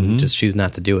that, and just choose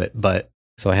not to do it. But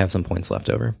so I have some points left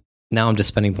over. Now I'm just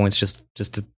spending points just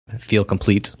to feel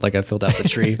complete, like I filled out the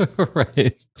tree.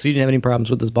 Right. So you didn't have any problems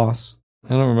with this boss? I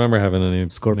don't remember having any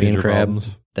scorpion crab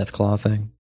problems. Deathclaw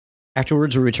thing.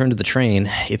 Afterwards, we return to the train.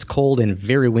 It's cold and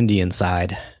very windy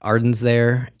inside. Arden's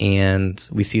there, and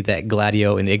we see that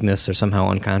Gladio and Ignis are somehow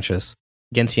unconscious.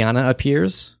 Gentiana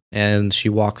appears, and she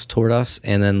walks toward us,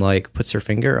 and then puts her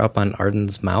finger up on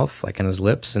Arden's mouth, on his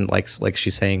lips, and like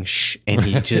she's saying shh, and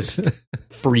he just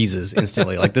freezes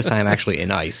instantly. This time actually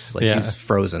in ice, he's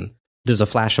frozen. There's a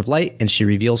flash of light, and she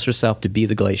reveals herself to be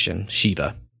the Glacian,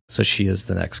 Shiva. So she is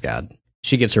the next god.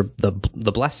 She gives her the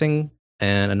blessing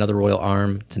and another royal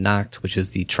arm to Noct, which is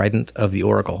the Trident of the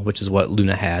Oracle, which is what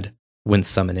Luna had when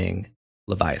summoning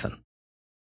Leviathan.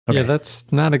 Okay. Yeah,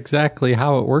 that's not exactly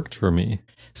how it worked for me.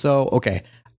 So, okay.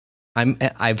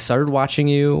 I've started watching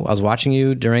you. I was watching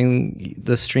you during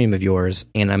the stream of yours,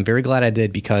 and I'm very glad I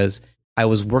did, because I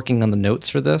was working on the notes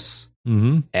for this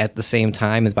at the same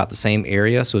time, about the same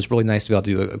area. So it's really nice to be able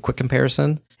to do a quick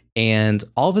comparison. And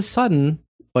all of a sudden,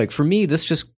 for me, this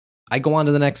just, I go on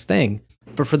to the next thing.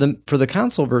 But for the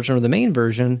console version or the main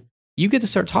version, you get to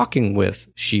start talking with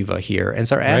Shiva here and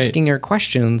start asking her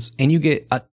questions, and you get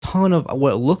a ton of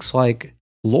what looks like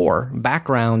lore,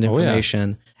 background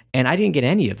information. And I didn't get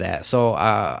any of that. So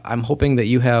I'm hoping that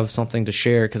you have something to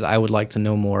share, because I would like to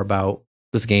know more about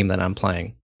this game that I'm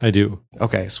playing. I do.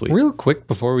 Okay, sweet. Real quick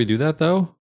before we do that,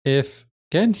 though, if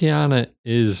Gentiana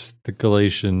is the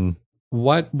Galatian,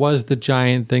 what was the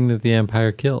giant thing that the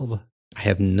Empire killed? I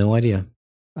have no idea.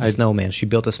 Snowman. She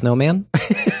built a snowman,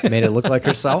 made it look like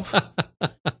herself,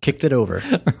 kicked it over.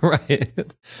 Right.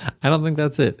 I don't think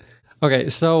that's it. Okay,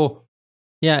 so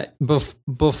yeah,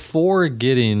 before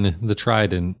getting the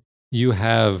Trident, you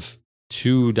have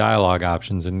two dialogue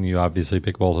options, and you obviously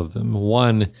pick both of them.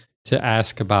 One to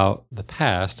ask about the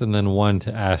past, and then one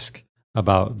to ask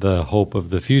about the hope of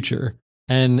the future.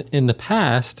 And in the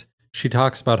past, she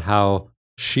talks about how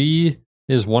she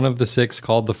is one of the six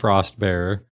called the Frost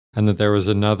Bearer, and that there was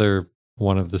another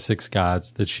one of the six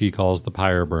gods that she calls the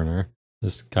Pyre Burner,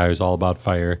 this guy who's all about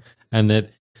fire, and that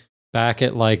back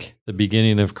at the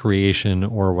beginning of creation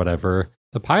or whatever,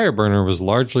 the Pyre Burner was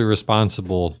largely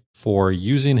responsible for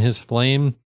using his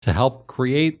flame to help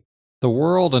create the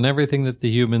world and everything that the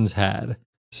humans had.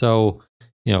 So,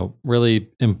 really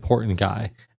important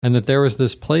guy. And that there was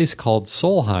this place called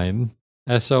Solheim,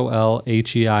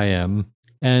 Solheim,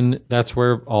 and that's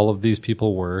where all of these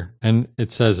people were. And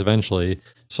it says eventually,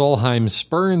 Solheim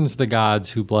spurns the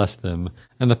gods who bless them.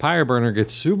 And the Pyre Burner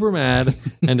gets super mad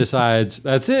and decides,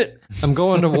 that's it. I'm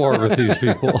going to war with these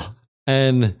people.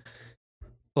 And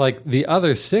the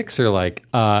other six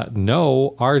are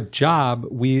no, our job,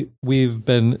 we've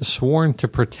been sworn to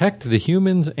protect the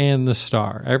humans and the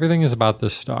star. Everything is about the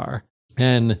star.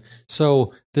 And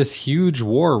so this huge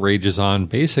war rages on,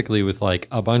 basically with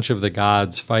a bunch of the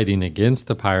gods fighting against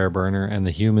the Pyre Burner, and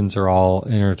the humans are all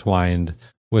intertwined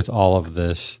with all of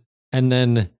this. And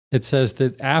then it says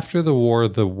that after the war,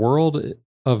 the world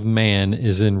of man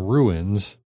is in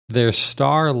ruins, their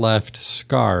star left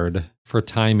scarred for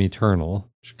time eternal.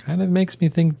 which kind of makes me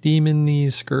think demon-y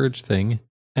scourge thing.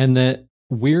 And that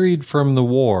wearied from the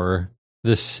war,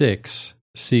 the 6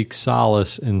 seek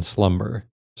solace in slumber.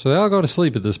 So they all go to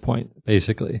sleep at this point,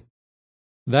 basically.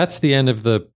 That's the end of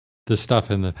the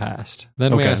stuff in the past.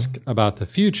 Then we ask about the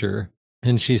future,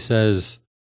 and she says,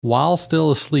 while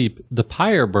still asleep, the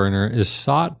pyre burner is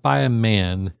sought by a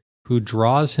man who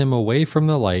draws him away from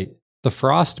the light. The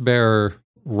frost bearer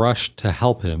rushed to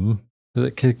help him.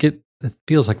 It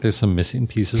feels like there's some missing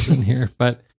pieces in here,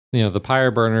 but the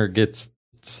pyre burner gets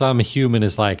some human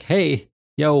is like, hey,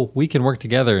 yo, we can work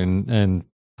together and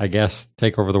I guess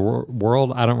take over the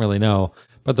world. I don't really know.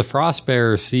 But the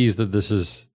Frostbearer sees that this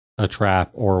is a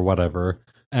trap or whatever.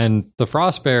 And the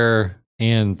Frostbearer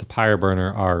and the Pyre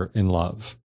Burner are in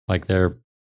love. Like they're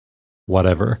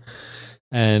whatever.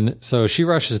 And so she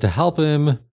rushes to help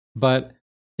him, but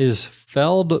is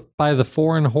felled by the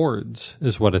foreign hordes,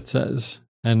 is what it says.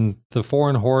 And the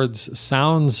foreign hordes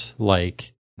sounds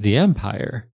like the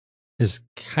Empire, is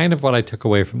kind of what I took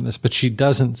away from this. But she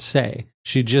doesn't say.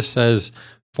 She just says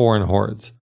foreign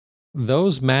hordes.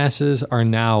 Those masses are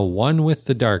now one with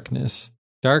the darkness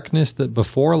that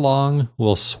before long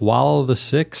will swallow the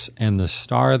 6 and the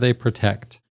star they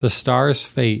protect. The star's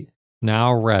fate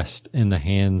now rests in the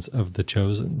hands of the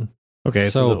chosen. Okay,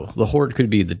 so the horde could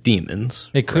be the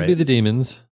demons. It could be the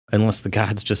demons. Unless the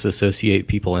gods just associate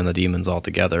people and the demons all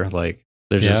together. Like,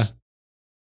 they're just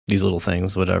these little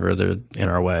things, whatever, they're in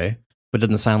our way. But it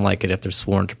doesn't sound like it if they're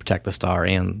sworn to protect the star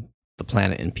and the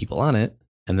planet and people on it.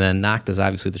 And then Noct is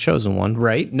obviously the chosen one,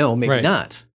 right? No, maybe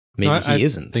not. Maybe he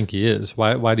isn't. I think he is.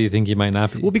 Why do you think he might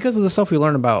not be? Well, because of the stuff we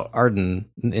learn about Arden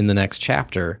in the next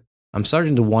chapter, I'm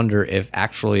starting to wonder if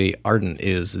actually Arden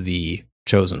is the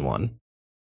chosen one.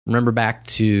 Remember back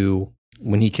to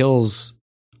when he kills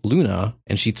Luna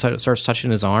and she starts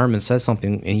touching his arm and says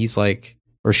something, and he's like,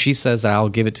 or she says, I'll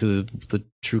give it to the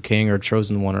true king or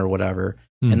chosen one or whatever,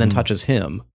 and then touches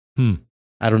him.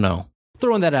 I don't know.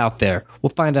 Throwing that out there.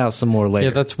 We'll find out some more later.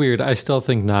 Yeah, that's weird. I still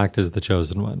think Noct is the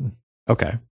chosen one.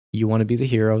 Okay. You want to be the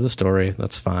hero of the story.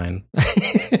 That's fine.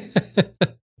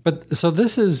 But so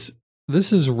this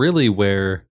is really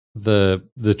where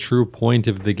the true point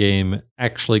of the game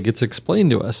actually gets explained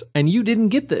to us. And you didn't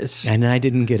get this. And I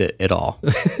didn't get it at all.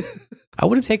 I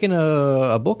would have taken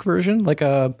a book version, like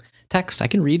a text. I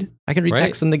can read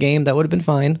text in the game. That would have been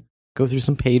fine. Go through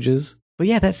some pages. But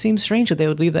yeah, that seems strange that they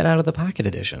would leave that out of the Pocket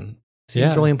Edition.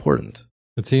 Seems really important.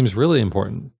 It seems really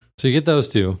important. So you get those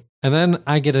two. And then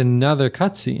I get another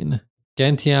cutscene.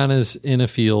 Gentiana's in a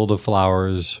field of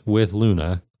flowers with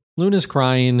Luna. Luna's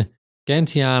crying.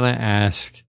 Gentiana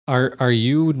asks, Are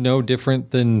you no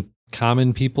different than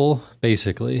common people,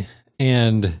 basically?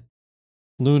 And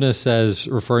Luna says,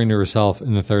 referring to herself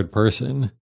in the third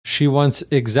person, she wants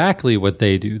exactly what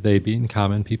they do, they being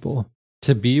common people,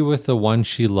 to be with the one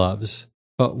she loves.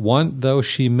 But want though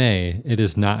she may, it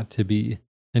is not to be.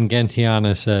 And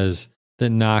Gentiana says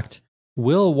that Noct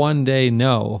will one day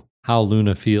know how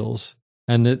Luna feels,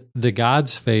 and that the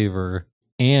gods' favor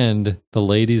and the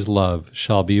lady's love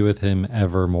shall be with him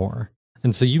evermore.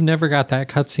 And so you never got that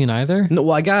cutscene either? No,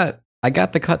 well, I got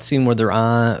the cutscene where they're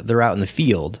out in the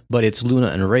field, but it's Luna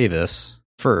and Ravis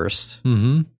first,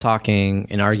 talking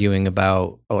and arguing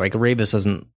about, Ravis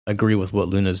doesn't agree with what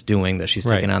Luna's doing, that she's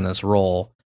taking on this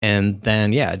role. And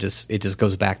then, it just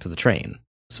goes back to the train.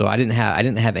 So I didn't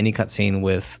have any cutscene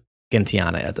with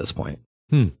Gentiana at this point.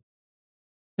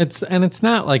 It's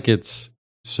not like it's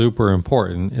super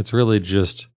important. It's really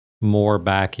just more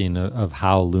backing of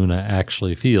how Luna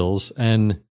actually feels,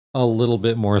 and a little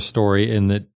bit more story in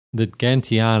that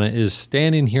Gentiana is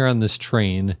standing here on this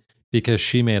train because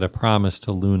she made a promise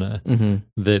to Luna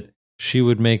that she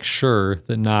would make sure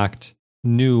that Noct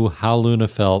knew how Luna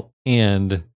felt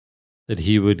and that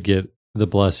he would get the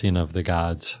blessing of the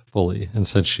gods fully. And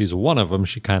since she's one of them,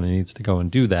 she kind of needs to go and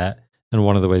do that. And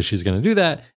one of the ways she's going to do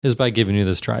that is by giving you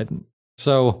this trident.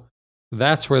 So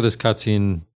that's where this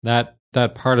cutscene, that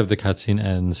part of the cutscene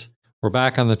ends. We're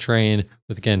back on the train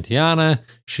with Gentiana.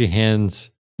 She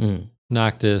hands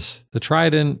Noctis the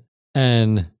trident,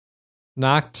 and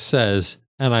Noct says,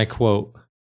 and I quote,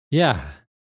 "Yeah,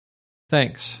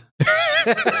 thanks."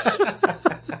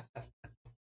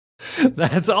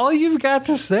 That's all you've got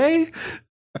to say?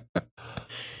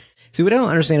 See, what I don't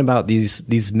understand about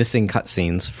these missing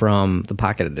cutscenes from the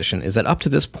Pocket Edition is that up to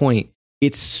this point,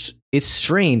 it's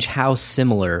strange how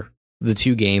similar the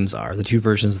two games are, the two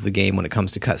versions of the game when it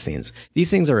comes to cutscenes. These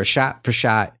things are a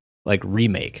shot-for-shot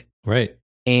remake. Right.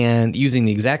 And using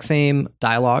the exact same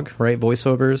dialogue, right,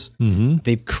 voiceovers.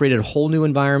 They've created whole new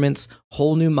environments,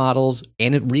 whole new models,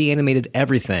 and it reanimated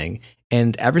everything.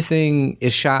 And everything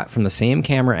is shot from the same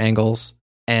camera angles.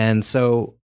 And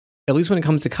so, at least when it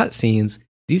comes to cutscenes,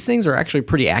 these things are actually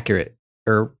pretty accurate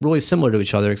or really similar to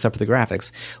each other, except for the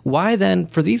graphics. Why then,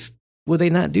 for these, would they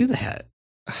not do that?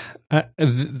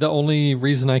 The only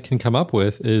reason I can come up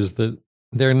with is that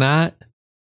they're not.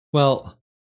 Well,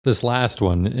 this last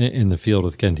one in the field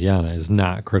with Gentiana is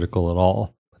not critical at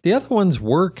all. The other ones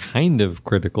were kind of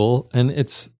critical, and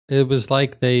it was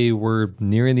like they were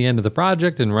nearing the end of the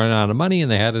project and running out of money,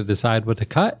 and they had to decide what to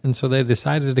cut, and so they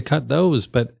decided to cut those.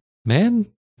 But man,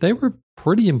 they were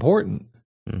pretty important.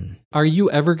 Are you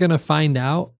ever going to find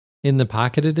out in the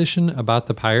Pocket Edition about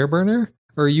the Pyre Burner?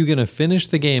 Or are you going to finish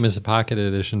the game as a Pocket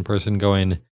Edition person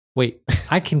going, wait,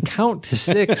 I can count to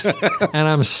 6 and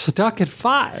I'm stuck at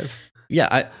 5?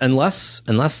 Yeah, unless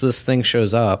this thing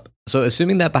shows up. So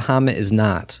assuming that Bahamut is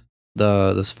not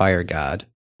this fire god,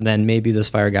 then maybe this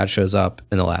fire god shows up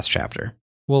in the last chapter.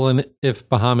 Well, and if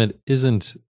Bahamut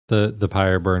isn't the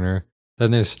Pyre Burner,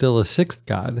 then there's still a 6th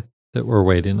god that we're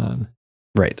waiting on.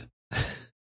 Right.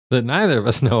 That neither of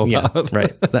us know about. Yeah,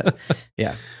 right.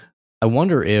 Yeah. I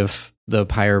wonder if the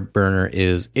Pyre Burner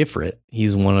is Ifrit.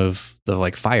 He's one of the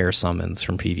like fire summons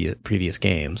from previous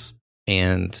games.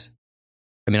 And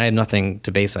I mean, I have nothing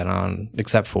to base that on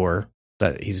except for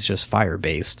that he's just fire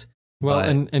based. Well,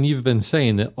 and you've been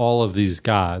saying that all of these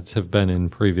gods have been in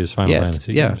previous Final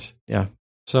Fantasy games. Yeah.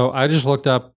 So I just looked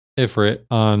up Ifrit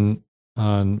on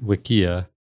Wikia,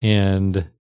 and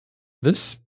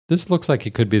this looks like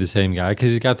it could be the same guy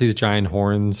because he's got these giant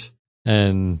horns,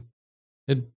 and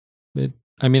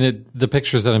the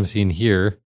pictures that I'm seeing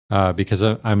here, because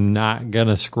I'm not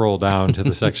gonna scroll down to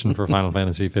the section for Final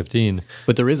Fantasy 15.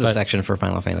 But there is a section for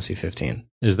Final Fantasy 15.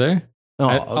 Is there?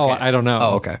 I don't know.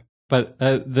 Oh, okay. But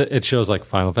it shows like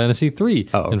Final Fantasy 3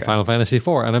 and Final Fantasy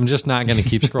 4, and I'm just not going to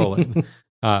keep scrolling.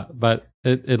 But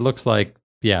it looks like,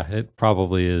 yeah, it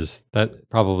probably is. That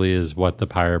probably is what the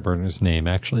Pyre Burner's name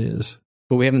actually is.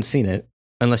 But we haven't seen it,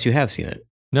 unless you have seen it.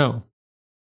 No.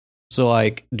 So,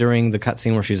 like, during the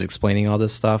cutscene where she's explaining all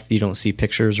this stuff, you don't see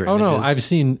pictures or images? Oh, no, I've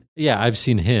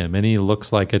seen him, and he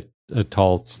looks like a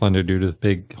tall, slender dude with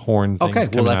big horn things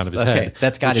coming out of his head. Okay,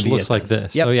 that's got to be looks like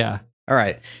this. Yep. So, yeah. All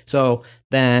right. So,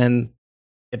 then,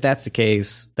 if that's the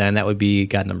case, then that would be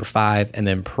God number 5, and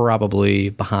then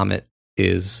probably Bahamut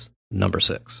is number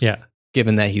 6. Yeah.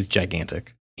 Given that he's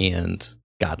gigantic and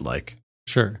godlike.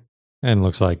 Sure. And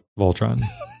looks like Voltron.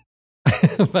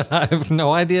 But I have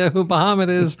no idea who Bahamut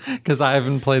is because I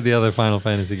haven't played the other Final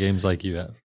Fantasy games like you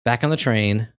have. Back on the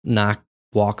train, Noct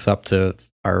walks up to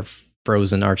our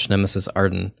frozen arch nemesis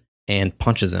Ardyn and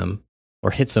punches him,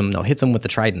 or hits him with the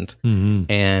trident,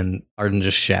 and Ardyn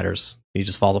just shatters. He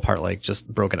just falls apart like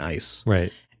just broken ice.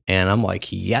 Right. And I'm like,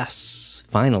 yes,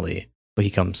 finally. But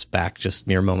he comes back just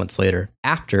mere moments later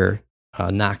after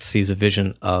Noct sees a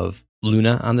vision of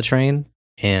Luna on the train.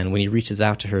 And when he reaches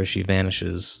out to her, she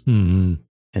vanishes in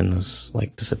this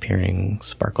like disappearing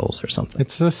sparkles or something.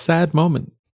 It's a sad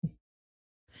moment.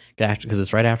 Because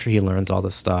it's right after he learns all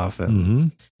this stuff.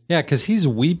 And yeah, because he's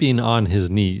weeping on his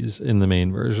knees in the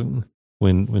main version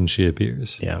when she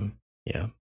appears. Yeah.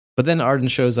 But then Ardyn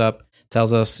shows up,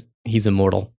 tells us he's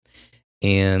immortal,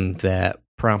 and that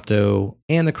Prompto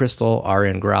and the crystal are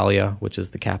in Gralia, which is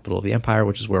the capital of the Empire,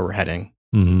 which is where we're heading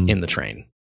in the train.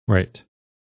 Right.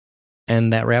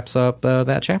 And that wraps up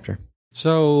that chapter.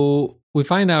 So we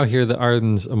find out here that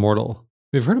Ardyn's immortal.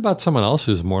 We've heard about someone else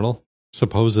who's immortal,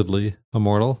 supposedly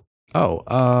immortal.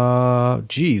 Oh,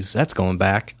 geez, that's going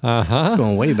back. That's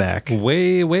going way back.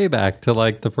 Way back to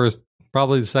like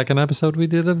probably the second episode we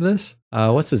did of this.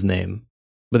 What's his name?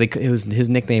 But his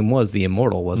nickname was the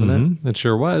Immortal, wasn't it? It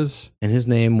sure was. And his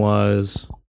name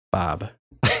was Bob.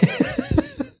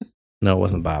 No, it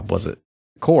wasn't Bob, was it?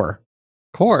 Core.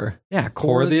 Yeah,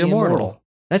 Core the Immortal.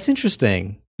 That's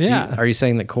interesting. Yeah. Are you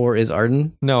saying that Core is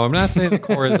Ardyn? No, I'm not saying that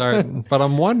Core is Ardyn, but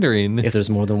I'm wondering if there's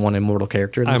more than one immortal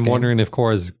character in this game. I'm wondering if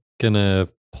Core is going to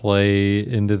play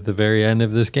into the very end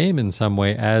of this game in some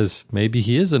way, as maybe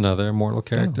he is another immortal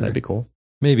character. Oh, that'd be cool.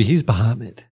 Maybe he's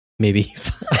Bahamut.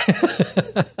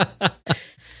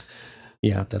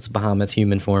 Yeah, that's Bahamut's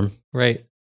human form. Right.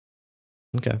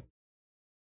 Okay.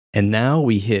 And now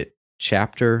we hit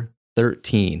chapter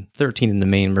 13 in the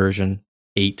main version,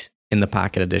 8 in the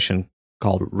Pocket Edition,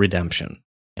 called Redemption.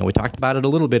 And we talked about it a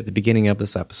little bit at the beginning of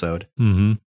this episode.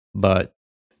 But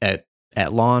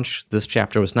at launch, this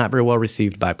chapter was not very well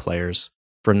received by players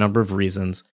for a number of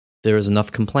reasons. There was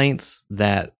enough complaints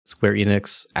that Square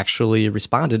Enix actually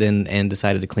responded and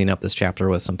decided to clean up this chapter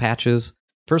with some patches.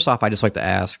 First off, I just like to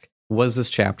ask, was this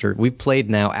chapter, we've played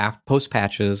now post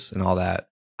patches and all that,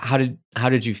 how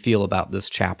did you feel about this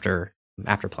chapter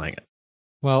after playing it?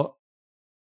 Well,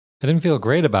 I didn't feel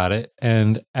great about it.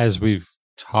 And as we've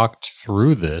talked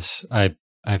through this,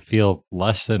 I feel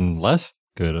less and less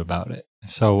good about it.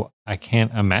 So I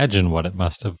can't imagine what it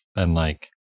must have been like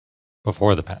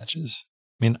before the patches.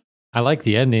 I mean, I like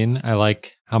the ending. I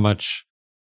like how much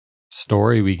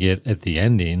story we get at the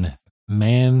ending.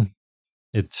 Man,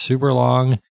 it's super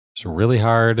long. It's really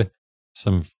hard.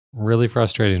 Some really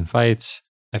frustrating fights.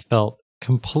 I felt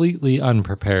completely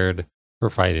unprepared for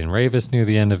fighting Ravis near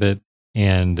the end of it.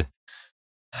 And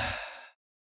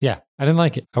yeah, I didn't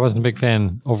like it. I wasn't a big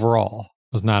fan overall.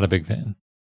 Was not a big fan.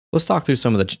 Let's talk through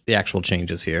some of the actual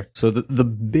changes here. So the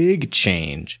big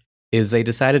change is they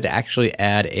decided to actually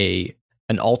add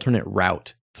an alternate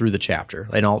route through the chapter,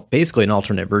 basically an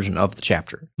alternate version of the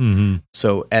chapter. Mm-hmm.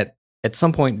 So at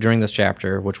some point during this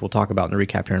chapter, which we'll talk about in the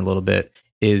recap here in a little bit,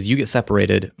 is you get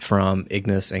separated from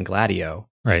Ignis and Gladio.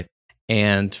 Right.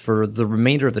 And for the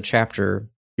remainder of the chapter,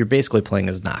 you're basically playing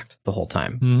as Noct the whole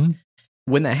time. Mm-hmm.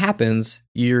 When that happens,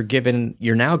 you're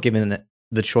now given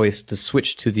the choice to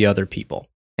switch to the other people.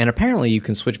 And apparently you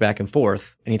can switch back and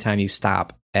forth anytime you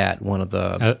stop at one of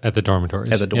the at the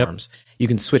dormitories. At the dorms. Yep. You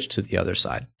can switch to the other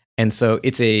side. And so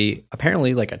it's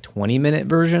apparently like a 20-minute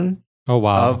version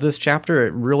of this chapter.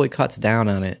 It really cuts down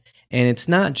on it. And it's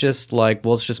not just like,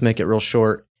 well, let's just make it real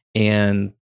short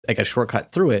and like a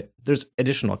shortcut through it. There's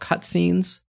additional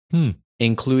cutscenes,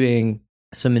 including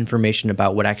some information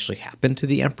about what actually happened to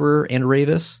the Emperor and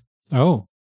Ravis. Oh.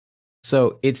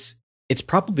 So it's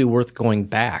probably worth going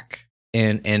back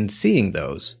and seeing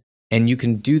those. And you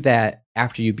can do that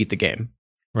after you beat the game.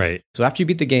 Right. So after you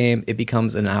beat the game, it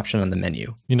becomes an option on the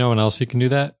menu. You know when else you can do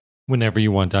that? Whenever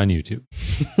you want on YouTube.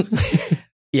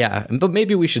 Yeah, but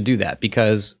maybe we should do that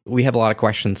because we have a lot of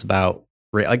questions about,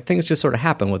 like, things just sort of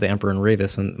happen with the Emperor and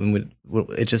Ravis, and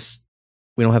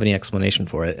we don't have any explanation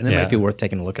for it, and it might be worth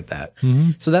taking a look at that.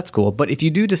 Mm-hmm. So that's cool. But if you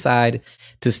do decide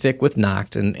to stick with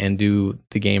Noct and do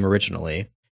the game originally,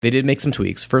 they did make some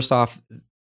tweaks. First off,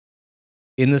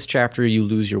 in this chapter, you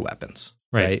lose your weapons,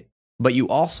 right? But you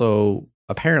also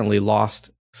apparently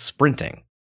lost sprinting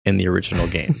in the original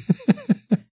game.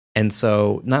 And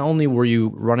so not only were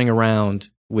you running around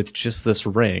with just this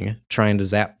ring trying to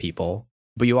zap people,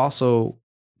 but you also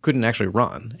couldn't actually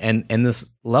run. And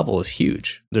this level is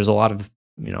huge. There's a lot of,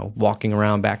 walking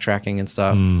around, backtracking and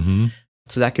stuff. Mm-hmm.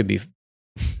 So that could be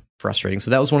frustrating.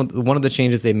 So that was one of the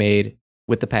changes they made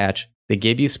with the patch. They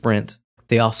gave you sprint.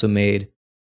 They also made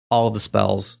all of the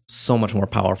spells so much more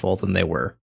powerful than they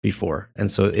were before. And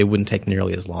so it wouldn't take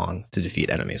nearly as long to defeat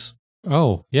enemies.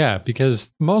 Oh, yeah,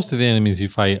 because most of the enemies you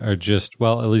fight are just,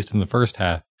 well, at least in the first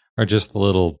half, are just the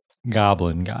little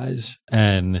goblin guys.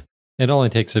 And it only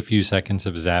takes a few seconds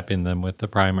of zapping them with the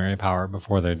primary power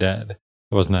before they're dead.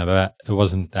 It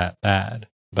wasn't that bad.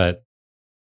 But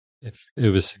if it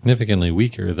was significantly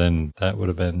weaker, then that would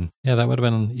have been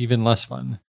even less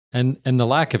fun. And the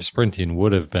lack of sprinting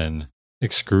would have been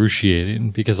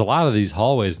excruciating because a lot of these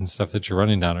hallways and stuff that you're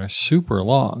running down are super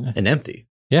long. And empty.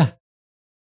 Yeah.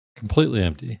 Completely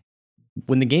empty.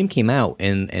 When the game came out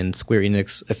and Square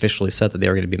Enix officially said that they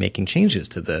were going to be making changes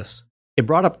to this, it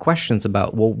brought up questions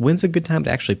about, well, when's a good time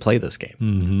to actually play this game?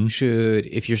 Mm-hmm.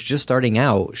 If you're just starting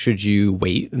out, should you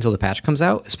wait until the patch comes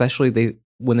out? Especially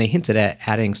when they hinted at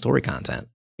adding story content.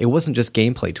 It wasn't just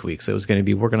gameplay tweaks. It was going to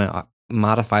be, we're going to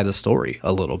modify the story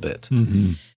a little bit.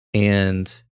 Mm-hmm.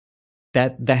 And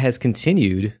that has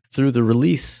continued through the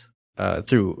release.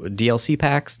 Through DLC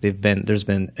packs, there's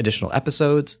been additional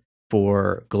episodes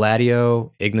for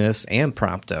Gladio, Ignis, and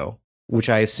Prompto, which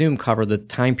I assume cover the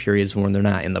time periods when they're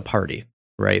not in the party,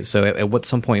 right? So at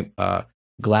some point,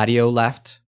 Gladio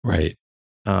left, right,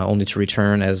 only to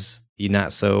return as the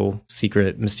not so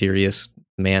secret, mysterious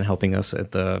man helping us at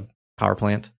the power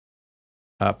plant.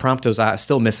 Prompto's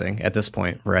still missing at this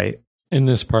point, right? In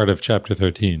this part of chapter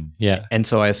 13, yeah. And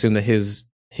so I assume that his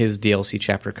DLC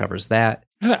chapter covers that.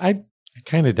 I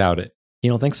kind of doubt it. You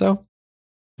don't think so?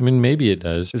 I mean, maybe it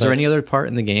does. Is there any other part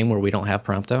in the game where we don't have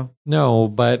Prompto? No,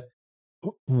 but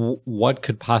what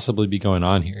could possibly be going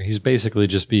on here? He's basically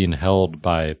just being held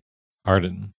by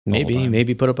Arden.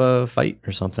 Maybe put up a fight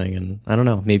or something, and I don't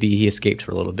know. Maybe he escaped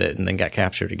for a little bit and then got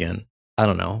captured again. I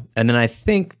don't know. And then I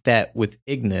think that with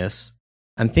Ignis,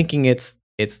 I'm thinking it's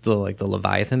the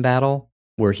Leviathan battle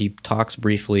where he talks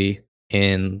briefly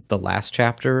in the last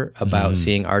chapter about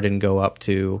seeing Arden go up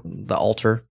to the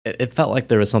altar. It felt like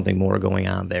there was something more going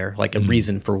on there, like a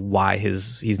reason for why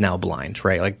he's now blind,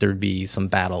 right? Like there'd be some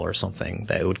battle or something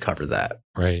that would cover that.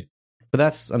 Right.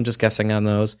 But I'm just guessing on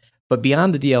those. But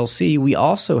beyond the DLC, we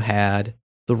also had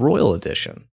the Royal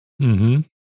Edition,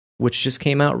 which just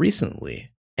came out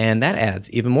recently. And that adds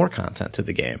even more content to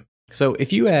the game. So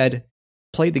if you had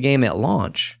played the game at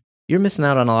launch you're missing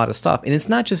out on a lot of stuff. And it's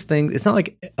not just things, it's not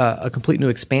like a complete new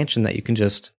expansion that you can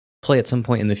just play at some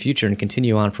point in the future and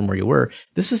continue on from where you were.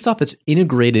 This is stuff that's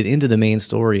integrated into the main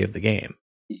story of the game.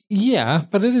 Yeah,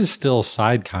 but it is still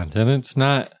side content. It's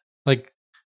not like,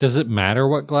 does it matter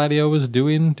what Gladio was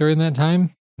doing during that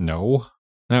time? No,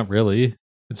 not really.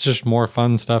 It's just more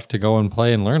fun stuff to go and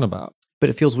play and learn about. But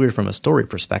it feels weird from a story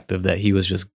perspective that he was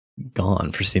just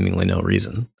gone for seemingly no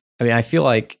reason. I mean, I feel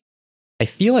like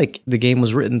the game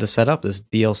was written to set up this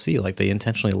DLC. Like they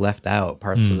intentionally left out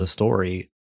parts of the story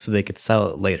so they could sell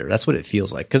it later. That's what it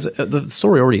feels like. Because the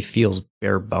story already feels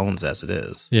bare bones as it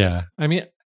is. Yeah. I mean,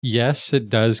 yes, it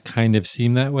does kind of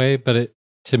seem that way, but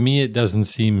to me, it doesn't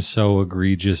seem so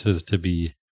egregious as to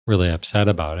be really upset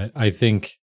about it. I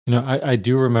think, I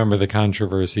do remember the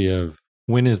controversy of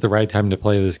when is the right time to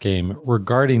play this game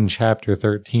regarding Chapter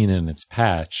 13 and its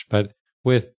patch. But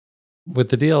with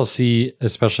the DLC,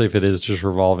 especially if it is just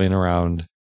revolving around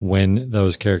when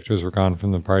those characters were gone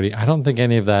from the party, I don't think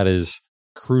any of that is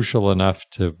crucial enough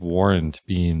to warrant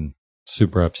being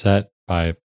super upset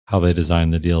by how they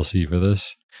designed the DLC for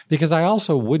this. Because I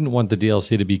also wouldn't want the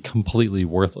DLC to be completely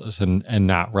worthless and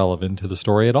not relevant to the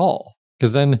story at all.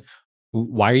 Because then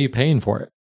why are you paying for it?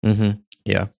 Mm-hmm.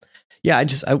 Yeah. Yeah,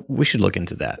 we should look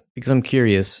into that because I'm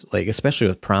curious, like, especially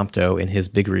with Prompto and his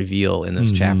big reveal in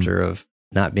this chapter of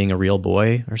not being a real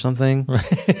boy or something,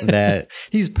 that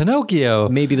he's Pinocchio.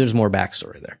 Maybe there's more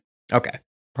backstory there. Okay.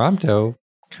 Prompto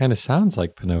kind of sounds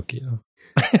like Pinocchio.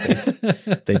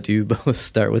 They do both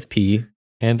start with P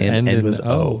and end with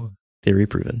O. Theory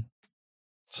proven.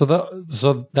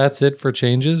 So that's it for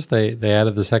changes. They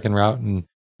added the second route and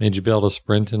made you be able to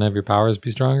sprint and have your powers be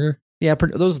stronger. Yeah,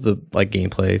 those are the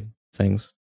gameplay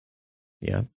things.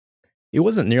 Yeah, it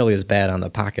wasn't nearly as bad on the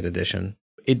Pocket Edition.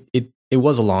 It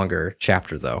was a longer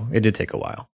chapter though. It did take a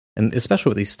while, and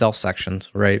especially with these stealth sections,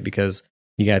 right? Because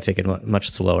you got to take it much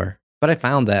slower. But I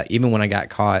found that even when I got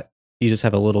caught, you just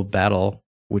have a little battle,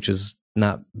 which is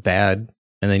not bad,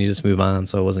 and then you just move on.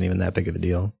 So it wasn't even that big of a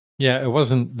deal. Yeah, it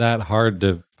wasn't that hard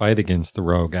to fight against the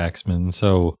rogue Axemen.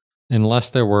 So unless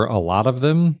there were a lot of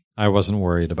them, I wasn't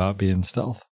worried about being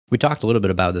stealth. We talked a little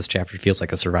bit about this chapter. It feels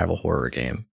like a survival horror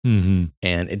game. Mm-hmm.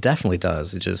 And it definitely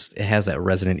does. It has that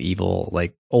Resident Evil,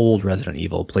 like old Resident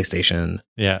Evil PlayStation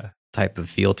type of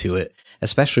feel to it,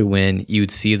 especially when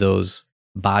you'd see those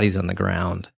bodies on the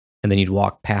ground and then you'd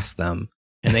walk past them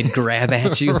and they'd grab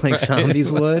at you like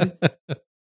zombies would.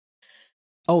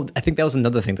 Oh, I think that was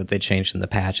another thing that they changed in the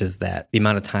patch is that the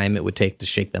amount of time it would take to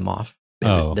shake them off.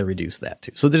 They reduced that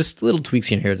too. So there's little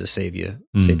tweaks in here to save you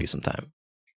some time.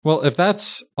 Well, if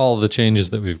that's all the changes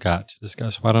that we've got to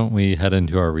discuss, why don't we head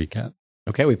into our recap?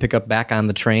 Okay, we pick up back on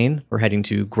the train. We're heading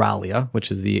to Gralea, which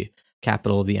is the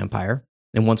capital of the Empire.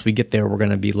 And once we get there, we're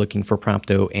going to be looking for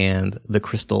Prompto and the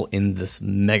crystal in this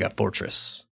mega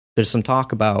fortress. There's some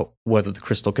talk about whether the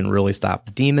crystal can really stop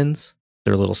the demons.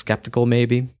 They're a little skeptical,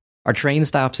 maybe. Our train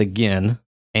stops again,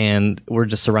 and we're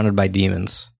just surrounded by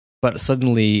demons. But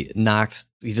suddenly, Noct,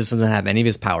 he just doesn't have any of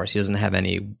his powers. He doesn't have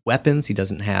any weapons. He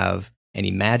doesn't have any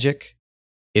magic.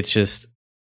 It's just,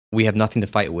 we have nothing to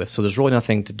fight with. So there's really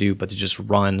nothing to do but to just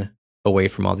run away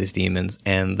from all these demons.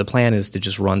 And the plan is to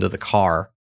just run to the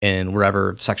car in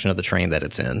wherever section of the train that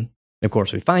it's in. And of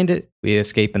course, we find it. We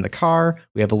escape in the car.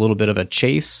 We have a little bit of a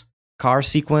chase car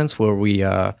sequence where we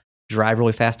drive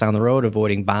really fast down the road,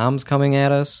 avoiding bombs coming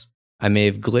at us. I may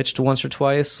have glitched once or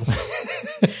twice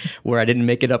where I didn't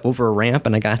make it up over a ramp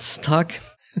and I got stuck.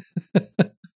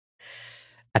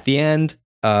 At the end,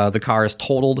 the car is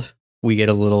totaled. We get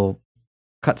a little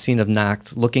cutscene of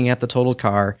Noct looking at the totaled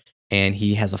car, and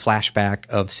he has a flashback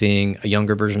of seeing a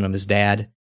younger version of his dad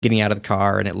getting out of the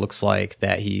car, and it looks like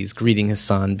that he's greeting his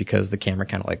son because the camera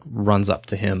kind of like runs up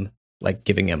to him, like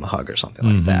giving him a hug or something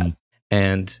like that.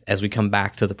 And as we come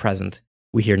back to the present,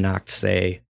 we hear Noct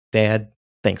say, "Dad,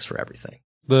 thanks for everything."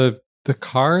 The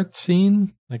car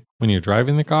scene, like when you're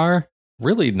driving the car,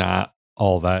 really not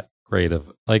all that great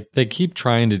of, like, they keep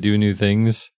trying to do new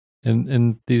things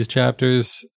in these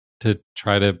chapters to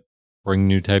try to bring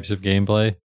new types of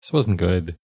gameplay. This wasn't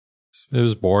good. It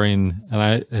was boring,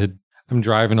 and I'm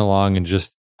driving along and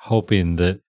just hoping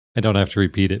that I don't have to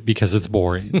repeat it because it's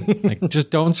boring. Like, just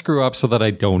don't screw up so that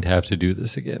I don't have to do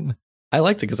this again. I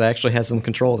liked it because I actually had some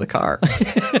control of the car.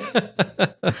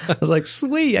 I was like,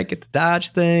 sweet, I get to dodge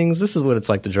things. This is what it's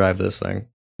like to drive this thing.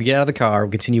 We get out of the car,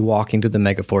 we continue walking to the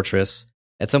mega fortress.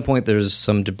 At some point, there's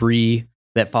some debris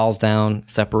that falls down,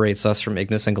 separates us from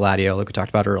Ignis and Gladio, like we talked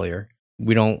about earlier.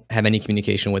 We don't have any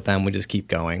communication with them. We just keep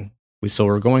going. So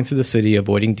we're going through the city,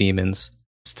 avoiding demons,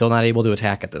 still not able to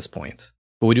attack at this point.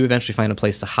 But we do eventually find a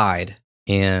place to hide,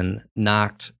 and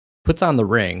Noct puts on the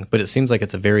ring, but it seems like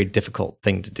it's a very difficult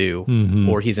thing to do,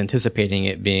 or he's anticipating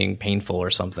it being painful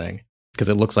or something because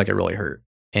it looks like it really hurt.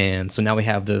 And so now we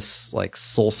have this like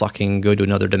soul sucking, go to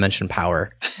another dimension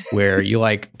power where you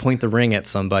like point the ring at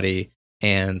somebody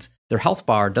and their health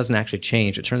bar doesn't actually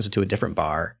change. It turns into a different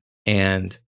bar.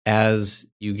 And as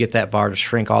you get that bar to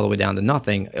shrink all the way down to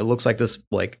nothing, it looks like this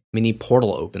like mini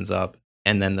portal opens up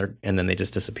and then they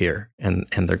just disappear and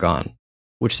they're gone,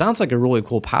 which sounds like a really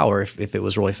cool power if it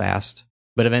was really fast.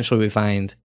 But eventually we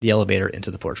find the elevator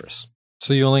into the fortress.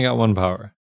 So you only got one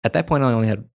power. At that point,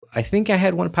 I think I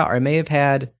had one power. I may have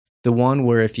had the one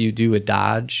where if you do a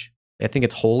dodge, I think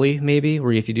it's holy maybe,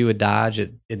 where if you do a dodge,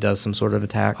 it does some sort of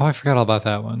attack. Oh, I forgot all about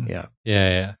that one.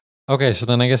 Yeah. Okay, so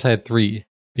then I guess I had 3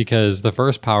 because the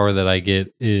first power that I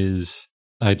get is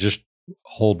I just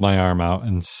hold my arm out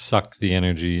and suck the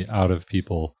energy out of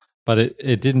people. But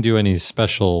it didn't do any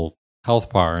special health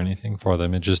bar or anything for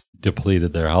them. It just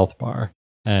depleted their health bar.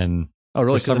 And oh,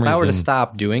 really? Because if I were to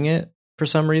stop doing it for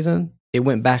some reason, it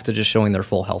went back to just showing their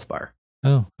full health bar.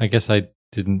 Oh, I guess I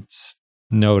didn't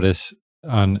notice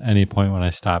on any point when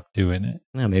I stopped doing it.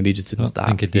 No, maybe you just didn't stop.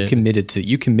 Think it did.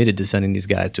 You committed to sending these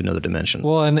guys to another dimension.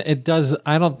 Well, and it does.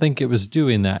 I don't think it was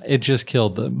doing that. It just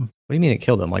killed them. What do you mean it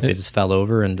killed them? Like they just fell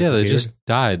over and disappeared? Yeah, they just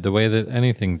died the way that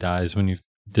anything dies when you've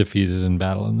defeated in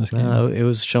battle in this game. No, it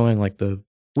was showing like the...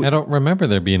 I don't remember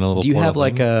there being a little... Do you have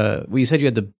like a... Well, you said you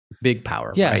had the big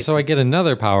power, yeah, right? So I get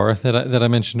another power that I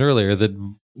mentioned earlier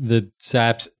that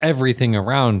zaps everything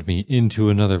around me into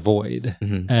another void.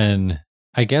 Mm-hmm. And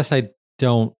I guess I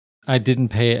didn't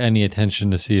pay any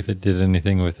attention to see if it did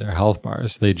anything with their health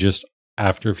bars. They just,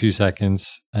 after a few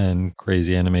seconds and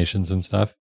crazy animations and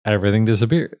stuff, everything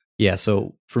disappeared. Yeah,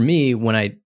 so for me,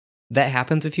 that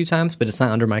happens a few times, but it's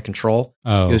not under my control.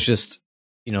 Oh. It was just,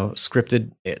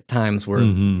 scripted at times where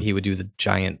he would do the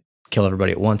giant kill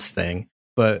everybody at once thing.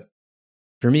 But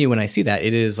for me, when I see that,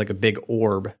 it is like a big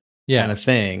orb kind of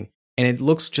thing. And it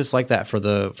looks just like that for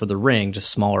the ring,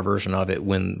 just smaller version of it.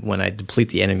 When I deplete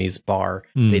the enemy's bar,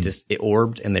 it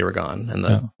orbed and they were gone, and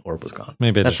the orb was gone.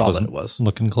 Maybe that's just all wasn't that it was.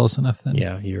 Looking close enough then.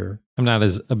 Yeah, I'm not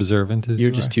as observant as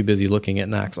you're just too busy looking at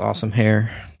Nox's awesome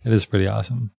hair. It is pretty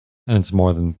awesome, and it's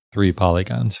more than 3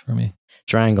 polygons for me.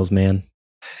 Triangles, man.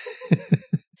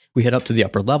 We head up to the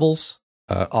upper levels.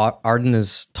 Arden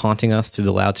is taunting us through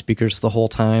the loudspeakers the whole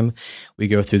time. We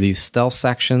go through these stealth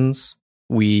sections.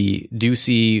 We do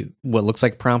see what looks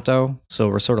like Prompto. So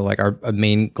we're sort of like our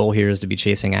main goal here is to be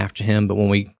chasing after him. But when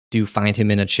we do find him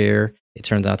in a chair, it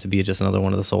turns out to be just another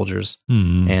one of the soldiers.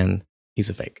 And he's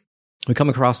a fake. We come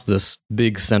across this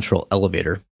big central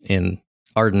elevator. And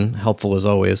Arden, helpful as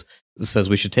always, says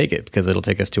we should take it because it'll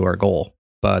take us to our goal.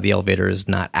 But the elevator is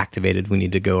not activated. We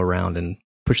need to go around and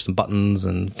push some buttons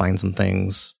and find some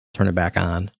things, turn it back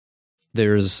on.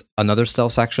 There's another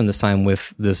stealth section, this time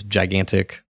with this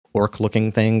gigantic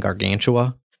orc-looking thing,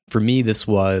 Gargantua. For me, this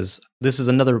is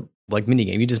another like mini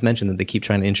game. You just mentioned that they keep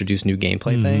trying to introduce new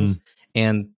gameplay things,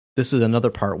 and this is another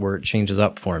part where it changes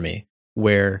up for me,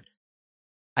 where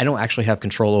I don't actually have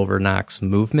control over Nox's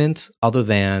movement, other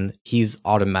than he's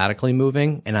automatically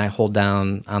moving, and I hold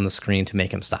down on the screen to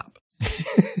make him stop.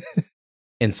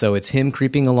 And so it's him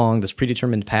creeping along this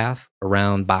predetermined path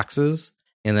around boxes,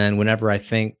 and then whenever I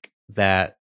think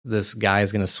that this guy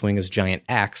is going to swing his giant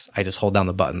axe, I just hold down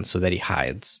the button so that he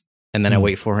hides. And then I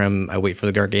wait for him. I wait for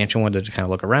the gargantuan to kind of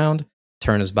look around,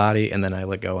 turn his body, and then I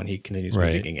let go and he continues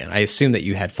moving again. I assume that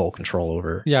you had full control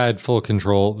over. Yeah, I had full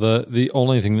control. The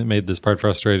only thing that made this part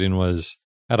frustrating was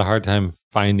I had a hard time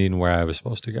finding where I was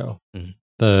supposed to go.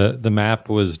 The map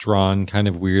was drawn kind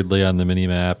of weirdly on the mini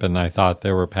map, and I thought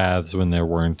there were paths when there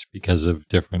weren't because of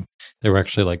they were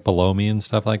actually like below me and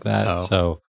stuff like that.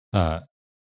 So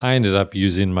I ended up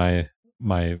using my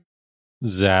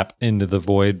zap into the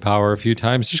void power a few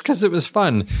times just because it was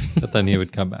fun, but then he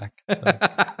would come back.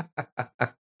 So.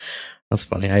 That's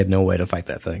funny. I had no way to fight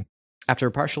that thing.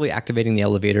 After partially activating the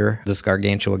elevator, this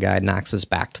Gargantua guy knocks us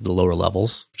back to the lower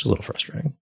levels, which is a little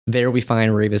frustrating. There we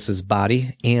find Ravis's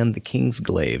body and the King's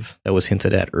Glaive that was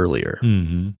hinted at earlier.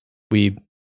 We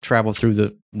travel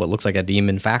through what looks like a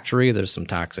demon factory. There's some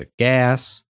toxic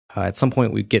gas. At some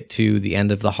point, we get to the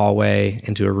end of the hallway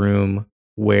into a room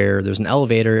where there's an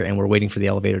elevator, and we're waiting for the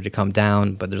elevator to come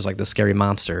down, but there's like this scary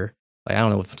monster. Like, I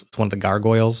don't know if it's one of the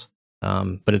gargoyles,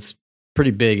 but it's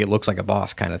pretty big. It looks like a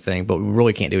boss kind of thing, but we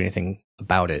really can't do anything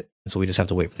about it. So we just have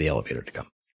to wait for the elevator to come.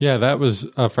 Yeah, that was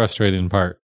a frustrating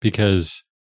part because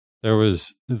there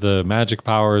was the magic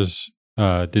powers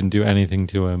didn't do anything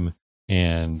to him,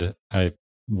 and I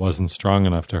wasn't strong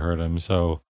enough to hurt him.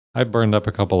 So I burned up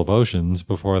a couple of potions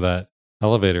before that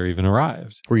elevator even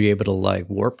arrived. Were you able to like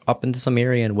warp up into some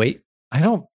area and wait? I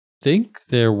don't think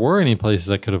there were any places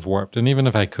I could have warped. And even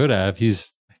if I could have,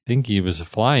 I think he was a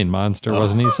flying monster,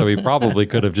 wasn't he? So he probably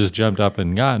could have just jumped up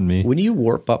and gotten me. When you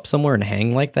warp up somewhere and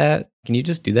hang like that, can you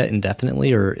just do that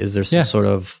indefinitely? Or is there some sort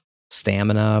of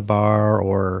stamina bar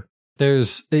or...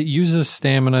 It uses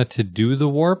stamina to do the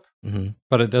warp, mm-hmm.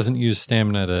 but it doesn't use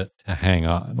stamina to hang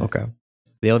on. Okay.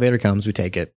 The elevator comes, we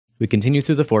take it. We continue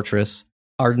through the fortress.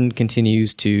 Arden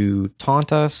continues to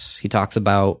taunt us. He talks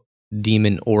about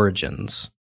demon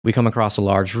origins. We come across a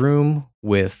large room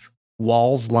with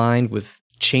walls lined with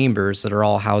chambers that are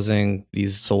all housing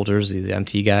these soldiers, the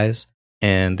MT guys,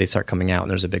 and they start coming out and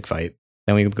there's a big fight.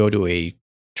 Then we go to a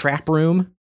trap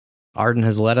room. Arden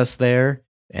has led us there,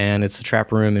 and it's a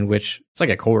trap room in which it's like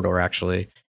a corridor actually,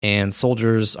 and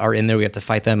soldiers are in there. We have to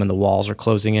fight them and the walls are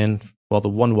closing in. Well, the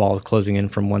one wall is closing in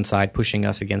from one side, pushing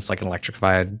us against like an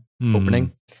electrified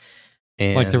opening.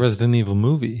 And like the Resident Evil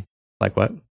movie. Like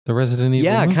what? The Resident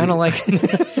Evil movie. Yeah, kind of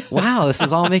like, wow, this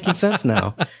is all making sense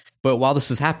now. But while this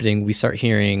is happening, we start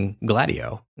hearing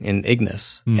Gladio and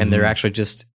Ignis, and they're actually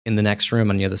just in the next room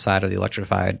on the other side of the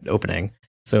electrified opening.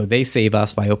 So they save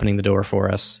us by opening the door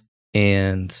for us.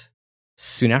 And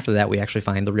soon after that, we actually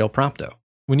find the real Prompto.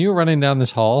 When you were running down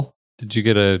this hall, did you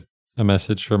get a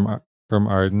message from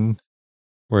Arden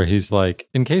where he's like,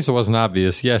 in case it wasn't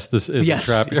obvious, yes, this is a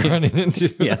trap you're running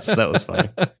into? Yes, that was funny.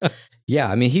 Yeah,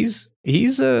 I mean, he's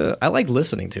I like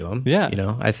listening to him. Yeah. You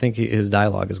know, I think his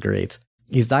dialogue is great.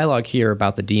 His dialogue here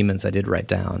about the demons I did write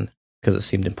down because it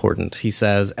seemed important. He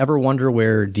says, ever wonder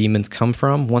where demons come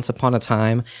from? Once upon a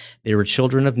time, they were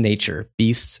children of nature,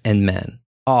 beasts and men.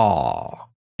 Aw,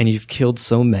 and you've killed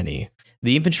so many.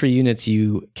 The infantry units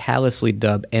you callously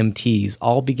dub MTs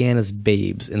all began as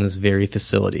babes in this very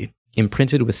facility,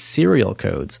 imprinted with serial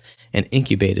codes and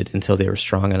incubated until they were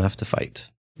strong enough to fight.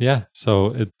 Yeah,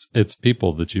 so it's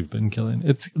people that you've been killing.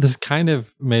 This kind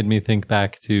of made me think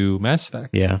back to Mass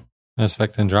Effect. Yeah. Mass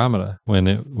Effect Andromeda,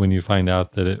 when you find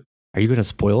out that it... Are you going to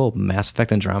spoil Mass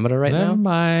Effect Andromeda now? Never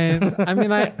mind. I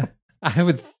mean, I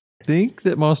would think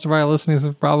that most of our listeners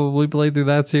have probably played through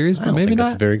that series, but maybe not.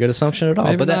 That's a very good assumption at all.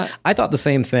 Maybe but not. I thought the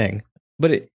same thing.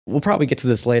 But we'll probably get to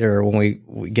this later when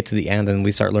we get to the end and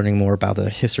we start learning more about the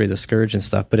history of the Scourge and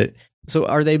stuff. But so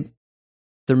are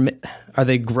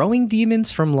they growing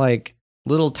demons from like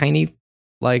little tiny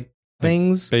like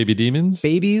things, baby demons,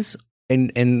 babies,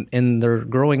 and they're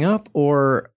growing up,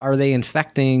 or are they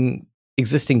infecting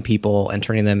existing people and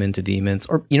turning them into demons?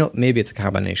 Or maybe it's a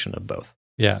combination of both.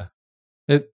 Yeah,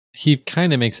 he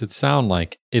kind of makes it sound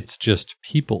like it's just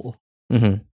people,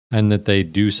 and that they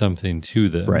do something to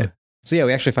them, right? So yeah,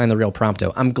 we actually find the real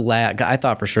Prompto. I'm glad. I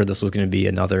thought for sure this was going to be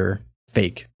another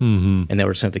fake, and that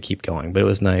we're just going to have to keep going. But it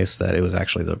was nice that it was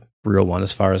actually the real one,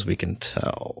 as far as we can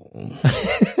tell.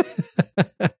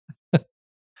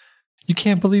 You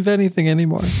can't believe anything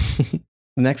anymore.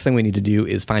 The next thing we need to do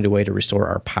is find a way to restore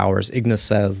our powers. Ignis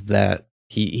says that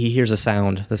he hears a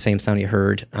sound, the same sound he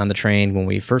heard on the train when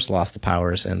we first lost the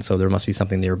powers, and so there must be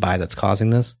something nearby that's causing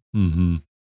this.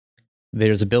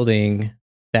 There's a building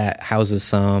that houses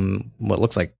some what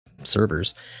looks like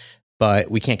servers, but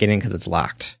we can't get in because it's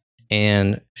locked.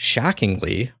 And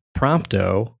shockingly,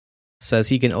 Prompto says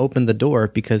he can open the door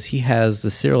because he has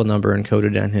the serial number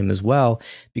encoded on him as well,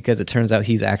 because it turns out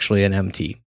he's actually an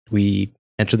MT. We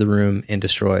enter the room and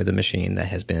destroy the machine that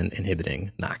has been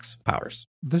inhibiting Nox powers.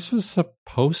 This was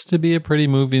supposed to be a pretty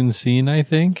moving scene, I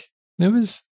think.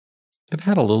 It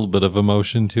had a little bit of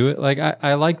emotion to it. Like,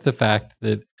 I like the fact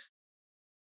that,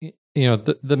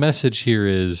 the message here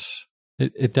is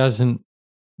it doesn't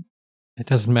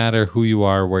matter who you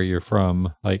are, where you're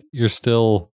from. Like, you're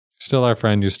still our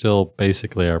friend. You're still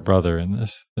basically our brother in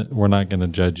this. We're not going to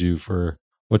judge you for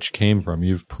what you came from.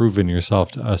 You've proven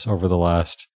yourself to us over the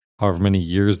last however many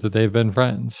years that they've been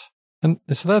friends. And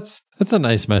so that's a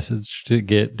nice message to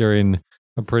get during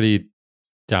a pretty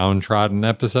downtrodden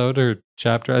episode or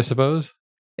chapter, I suppose.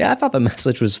 Yeah, I thought the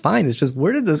message was fine. It's just,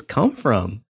 where did this come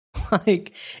from?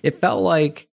 Like, it felt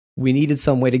like we needed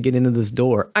some way to get into this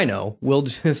door. I know, we'll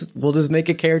just make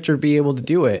a character be able to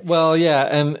do it. Well, yeah,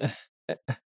 and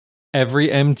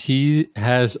every MT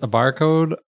has a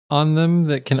barcode on them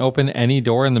that can open any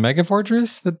door in the Mega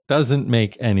Fortress. That doesn't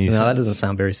make any sense. No, that doesn't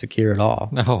sound very secure at all.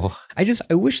 No. I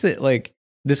wish that, like,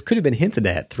 this could have been hinted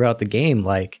at throughout the game.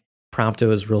 Like, Prompto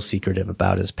is real secretive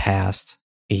about his past.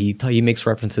 He makes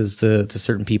references to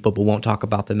certain people, but won't talk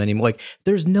about them anymore. Like,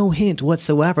 there's no hint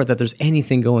whatsoever that there's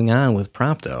anything going on with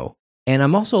Prompto. And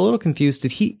I'm also a little confused.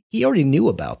 Did he already knew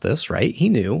about this, right? He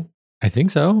knew. I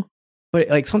think so. But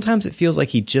like, sometimes it feels like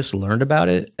he just learned about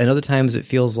it. And other times it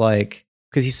feels like,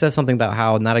 because he says something about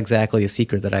how not exactly a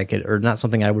secret that I could, or not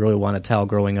something I would really want to tell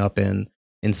growing up in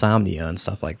insomnia and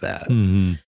stuff like that.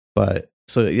 Mhm. But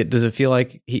so does it feel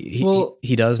like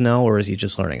he does know, or is he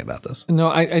just learning about this? No,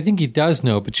 I think he does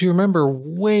know. But you remember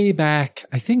way back,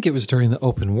 I think it was during the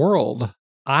open world,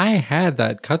 I had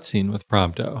that cutscene with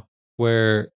Prompto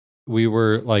where we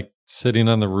were like sitting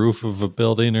on the roof of a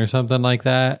building or something like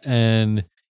that. And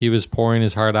he was pouring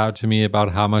his heart out to me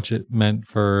about how much it meant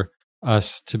for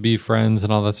us to be friends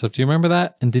and all that stuff. Do you remember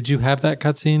that? And did you have that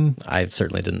cutscene? I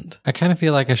certainly didn't. I kind of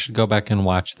feel like I should go back and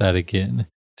watch that again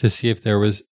to see if there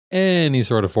was any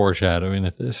sort of foreshadowing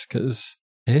at this, because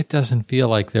it doesn't feel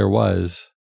like there was.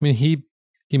 I mean,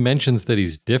 he mentions that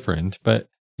he's different, but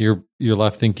you're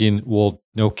left thinking, well,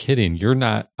 no kidding, you're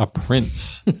not a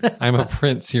prince. I'm a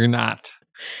prince, you're not.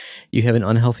 You have an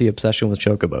unhealthy obsession with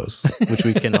chocobos, which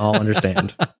we can all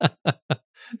understand.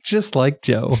 Just like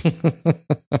Joe.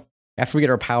 After we get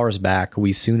our powers back,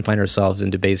 we soon find ourselves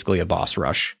into basically a boss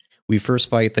rush. We first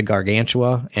fight the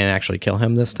Gargantua and actually kill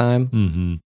him this time.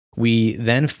 Mm-hmm. We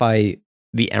then fight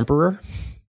the Emperor.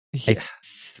 Yeah.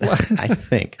 I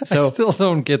think. So, I still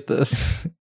don't get this.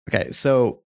 Okay,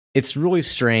 so it's really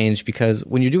strange because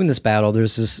when you're doing this battle,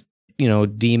 there's this,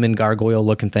 demon gargoyle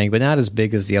looking thing, but not as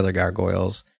big as the other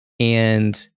gargoyles.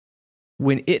 And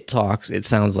when it talks, it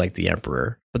sounds like the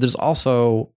Emperor. But there's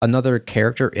also another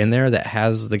character in there that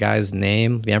has the guy's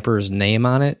name, the Emperor's name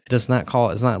on it. It's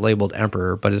not labeled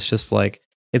Emperor, but it's just like,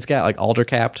 it's got like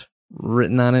Aldercapt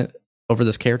written on it over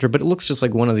this character, but it looks just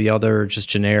like one of the other just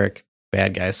generic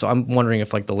bad guys. So I'm wondering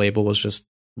if like the label was just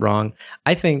wrong.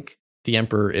 I think the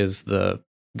Emperor is the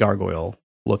gargoyle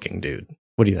looking dude.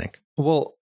 What do you think?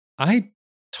 Well, I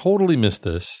totally missed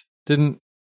this. Didn't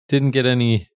get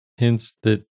any hints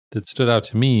that stood out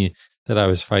to me that I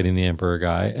was fighting the Emperor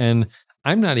guy. And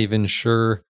I'm not even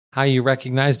sure how you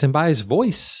recognized him by his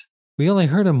voice. We only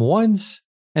heard him once,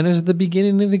 and it was at the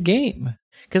beginning of the game.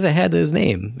 Because it had his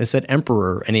name. It said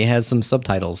Emperor, and he had some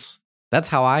subtitles. That's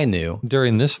how I knew.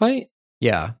 During this fight?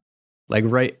 Yeah. Like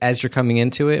right as you're coming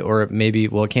into it, or maybe,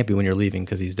 well, it can't be when you're leaving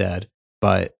because he's dead.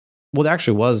 But, well,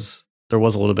 there was a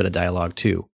little bit of dialogue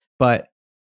too. But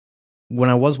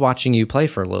when I was watching you play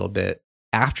for a little bit,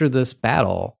 after this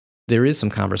battle, there is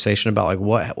some conversation about like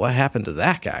what happened to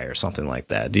that guy or something like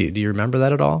that. Do you remember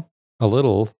that at all? A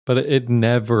little, but it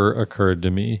never occurred to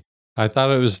me. I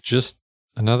thought it was just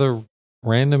another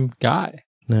random guy.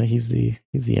 No, he's the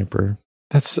Emperor.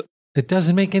 It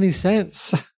doesn't make any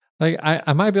sense. Like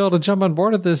I might be able to jump on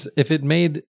board with this if it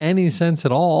made any sense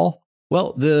at all.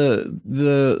 Well,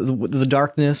 the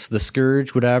darkness, the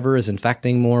scourge, whatever, is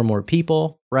infecting more and more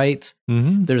people, right?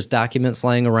 Mm-hmm. There's documents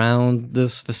laying around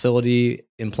this facility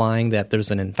implying that there's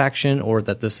an infection or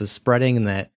that this is spreading, and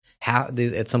that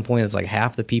at some point it's like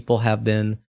half the people have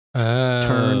been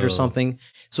turned or something.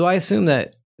 So I assume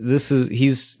that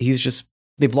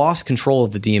they've lost control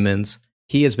of the demons.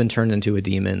 He has been turned into a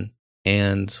demon,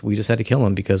 and we just had to kill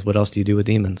him because what else do you do with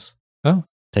demons? Oh,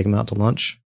 take him out to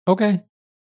lunch. Okay.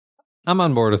 I'm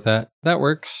on board with that. That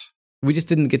works. We just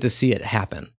didn't get to see it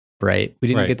happen, right? We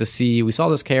didn't get to see. We saw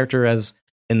this character as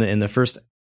in the first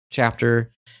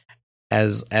chapter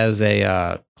as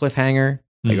a cliffhanger,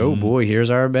 like, oh boy,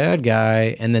 here's our bad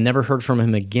guy, and then never heard from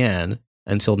him again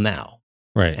until now,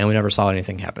 right? And we never saw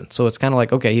anything happen. So it's kind of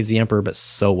like, okay, he's the Emperor, but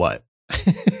so what?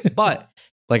 But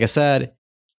like I said,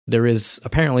 there is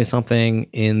apparently something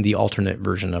in the alternate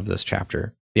version of this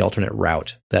chapter, the alternate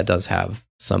route, that does have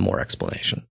some more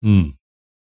explanation. Mm.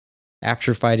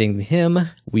 After fighting him,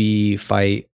 we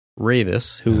fight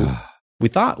Ravis, who we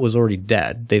thought was already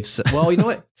dead. They've said, well, you know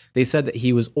what? They said that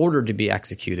he was ordered to be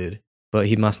executed, but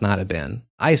he must not have been.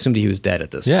 I assumed he was dead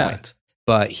at this point.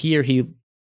 But here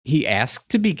he asked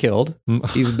to be killed.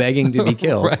 He's begging to be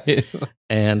killed. Right.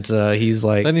 And he's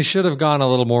like... Then he should have gone a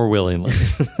little more willingly.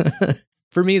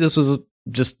 For me, this was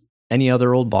just any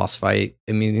other old boss fight.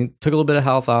 I mean, he took a little bit of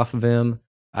health off of him.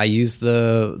 I used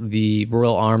the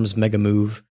Royal Arms mega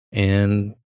move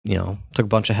and, took a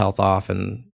bunch of health off,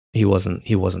 and he wasn't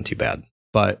too bad.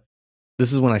 But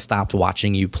this is when I stopped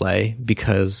watching you play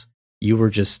because you were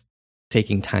just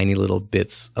taking tiny little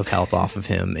bits of health off of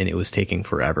him, and it was taking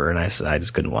forever, and I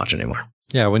just couldn't watch anymore.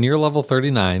 Yeah, when you're level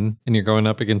 39 and you're going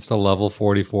up against a level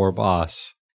 44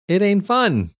 boss, it ain't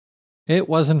fun. It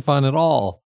wasn't fun at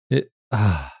all. It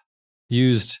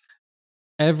used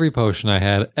every potion I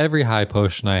had, every high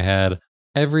potion I had,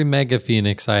 every mega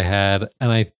phoenix I had,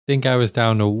 and I think I was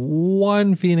down to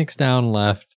one phoenix down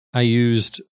left. I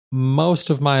used most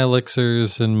of my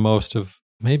elixirs and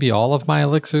maybe all of my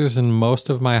elixirs and most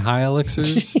of my high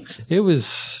elixirs. It was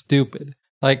stupid.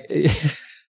 Like,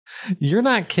 you're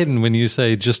not kidding when you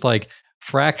say just like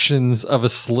fractions of a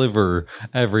sliver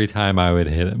every time I would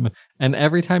hit him. And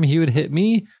every time he would hit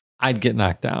me, I'd get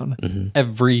knocked down Mm-hmm.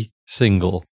 every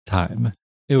single time.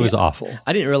 It was awful.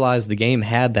 I didn't realize the game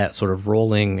had that sort of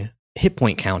rolling hit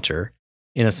point counter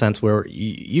in a sense where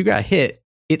you got hit.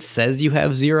 It says you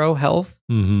have 0 health,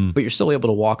 Mm-hmm. but you're still able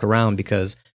to walk around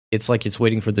because it's like it's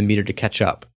waiting for the meter to catch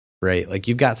up, right? Like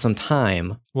you've got some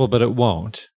time. Well, but it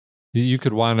won't. You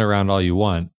could wander around all you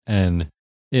want, and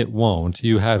it won't.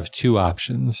 You have 2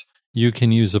 options. You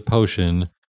can use a potion,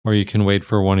 or you can wait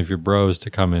for one of your bros to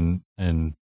come in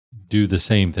and do the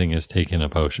same thing as taking a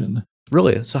potion.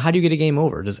 Really? So how do you get a game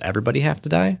over? Does everybody have to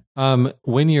die?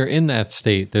 When you're in that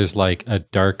state, there's like a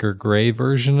darker gray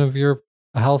version of your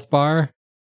health bar,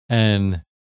 and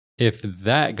if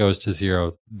that goes to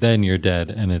 0, then you're dead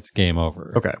and it's game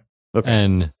over. Okay.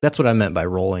 And That's what I meant by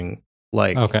rolling.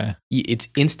 Like, okay. it's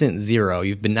instant 0.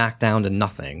 You've been knocked down to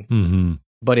nothing, Mm-hmm.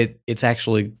 but it's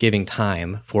actually giving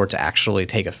time for it to actually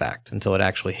take effect until it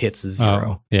actually hits 0.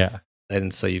 Oh, yeah.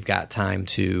 And so you've got time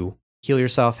to heal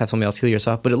yourself, have somebody else heal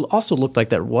yourself. But it also looked like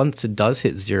that once it does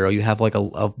hit 0, you have like a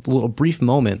little brief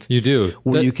moment You do.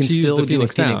 where you can to use still the do a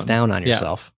Phoenix down on Yeah.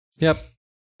 yourself. Yep.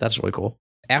 That's really cool.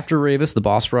 After Ravis, the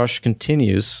boss rush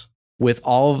continues with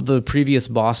all of the previous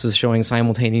bosses showing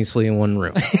simultaneously in one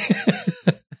room.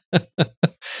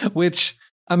 Which,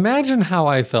 imagine how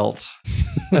I felt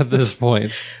at this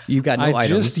point. You've got no I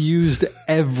items. just used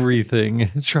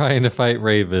everything trying to fight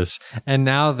Ravis, and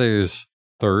now there's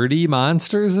 30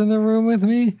 monsters in the room with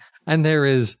me, and there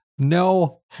is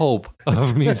no hope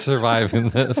of me surviving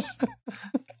this.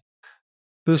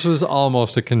 This was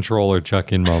almost a controller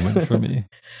chuck-in moment for me.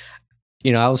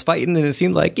 I was fighting and it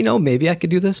seemed like, maybe I could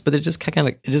do this, but it just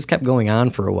kept going on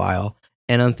for a while.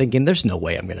 And I'm thinking, there's no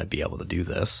way I'm going to be able to do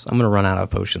this. I'm going to run out of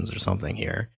potions or something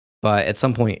here. But at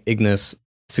some point, Ignis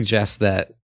suggests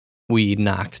that we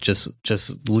Noct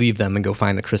just leave them and go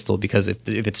find the crystal, because if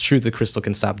it's true the crystal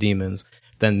can stop demons,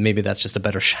 then maybe that's just a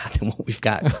better shot than what we've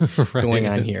got Right. going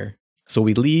on here. So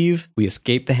we leave, we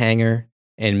escape the hangar,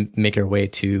 and make our way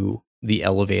to the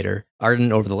elevator.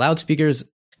 Arden, over the loudspeakers,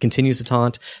 continues to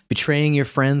taunt, betraying your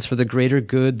friends for the greater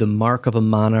good, the mark of a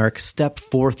monarch. Step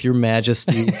forth, your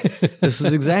majesty. This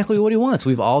is exactly what he wants.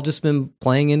 We've all just been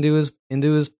playing into his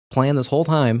plan this whole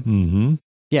time. Mm-hmm.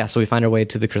 Yeah, so we find our way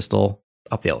to the crystal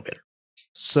up the elevator.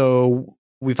 So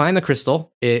we find the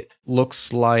crystal. It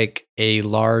looks like a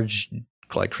large,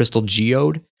 like, crystal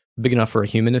geode, big enough for a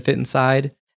human to fit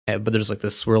inside. But there's like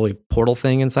this swirly portal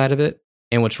thing inside of it.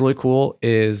 And what's really cool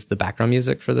is the background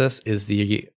music for this is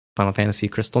the Final Fantasy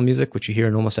Crystal music, which you hear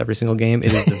in almost every single game.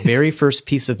 It is the very first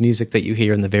piece of music that you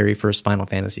hear in the very first Final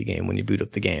Fantasy game when you boot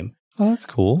up the game. Oh, that's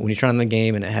cool. When you turn on the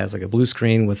game and it has like a blue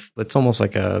screen with, it's almost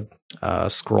like a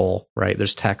scroll, right?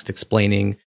 There's text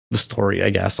explaining the story, I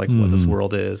guess, like what this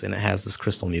world is, and it has this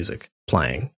crystal music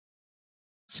playing.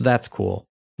 So that's cool.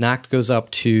 Noct goes up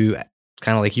to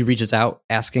kind of like, he reaches out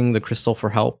asking the crystal for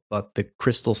help, but the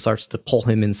crystal starts to pull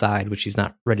him inside, which he's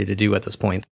not ready to do at this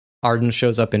point. Arden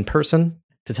shows up in person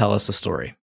to tell us the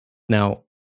story. Now,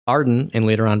 Arden and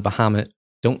later on Bahamut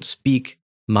don't speak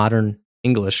modern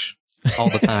English all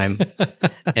the time.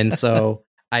 And so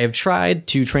I have tried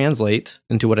to translate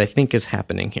into what I think is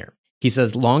happening here. He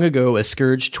says, long ago, a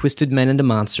scourge twisted men into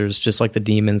monsters, just like the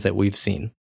demons that we've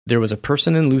seen. There was a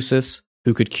person in Lucis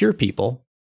who could cure people,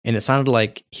 and it sounded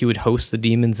like he would host the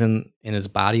demons in his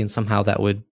body, and somehow that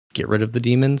would get rid of the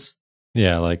demons.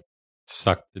 Yeah, like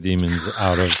suck the demons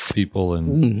out of people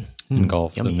and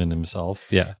engulf them in himself.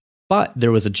 Yeah. But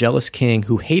there was a jealous king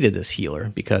who hated this healer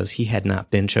because he had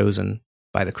not been chosen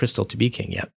by the crystal to be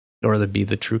king yet, or to be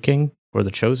the true king or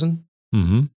the chosen.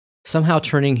 Mm-hmm. Somehow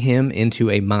turning him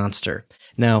into a monster.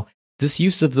 Now, this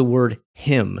use of the word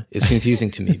him is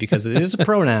confusing to me because it is a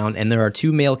pronoun and there are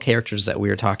 2 male characters that we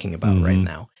are talking about right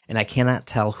now. And I cannot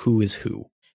tell who is who.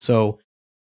 So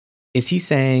is he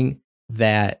saying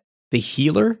that the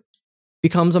healer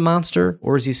becomes a monster,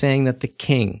 or is he saying that the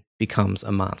king becomes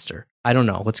a monster? I don't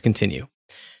know. Let's continue.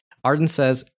 Arden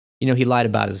says, he lied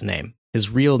about his name. His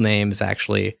real name is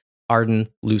actually Arden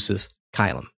Lucis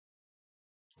Kylum.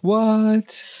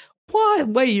 What? What?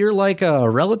 Wait, you're like a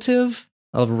relative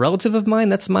of mine?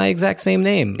 That's my exact same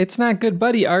name. It's not good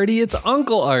buddy Artie, it's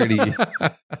Uncle Artie.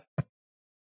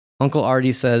 Uncle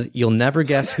Artie says, you'll never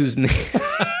guess whose name.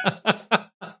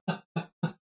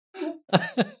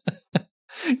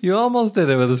 You almost did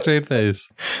it with a straight face.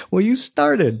 Well, you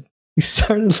started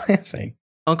laughing.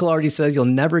 Uncle Artie says, you'll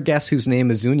never guess whose name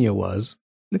Azunia was.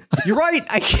 You're right.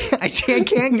 I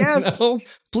can't guess. No.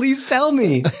 Please tell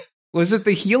me. Was it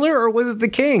the healer or was it the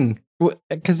king?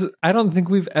 Because I don't think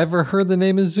we've ever heard the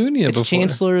name Azunia It's before.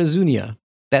 Chancellor Azunia.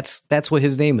 That's what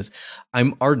his name is.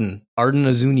 I'm Arden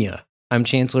Azunia. I'm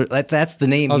Chancellor. That's the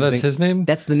name. Oh, that's his name?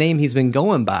 That's the name he's been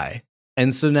going by.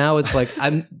 And so now it's like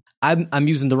I'm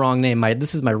using the wrong name.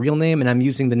 This is my real name, and I'm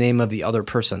using the name of the other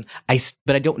person.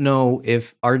 But I don't know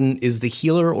if Arden is the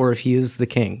healer or if he is the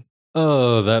king.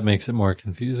 Oh, that makes it more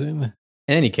confusing. In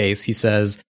any case, he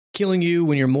says, killing you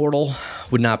when you're mortal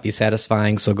would not be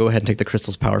satisfying, so go ahead and take the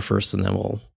crystal's power first, and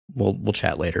then we'll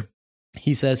chat later.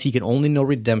 He says he can only know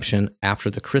redemption after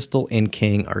the crystal and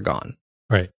king are gone.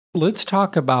 Right. Let's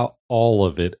talk about all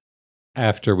of it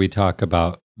after we talk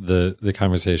about the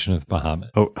conversation with Bahamut.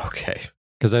 Oh, okay.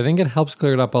 Because I think it helps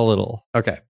clear it up a little.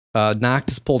 Okay. Noct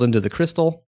is pulled into the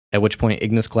crystal, at which point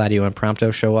Ignis, Gladio, and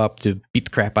Prompto show up to beat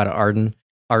the crap out of Arden.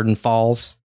 Arden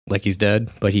falls like he's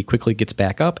dead, but he quickly gets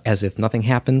back up as if nothing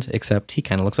happened, except he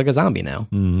kind of looks like a zombie now.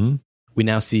 Mm-hmm. We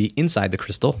now see inside the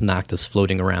crystal, Noct is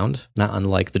floating around, not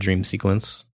unlike the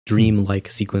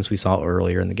dream-like sequence we saw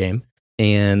earlier in the game.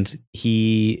 And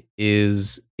he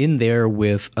is in there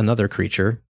with another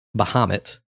creature,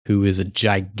 Bahamut, who is a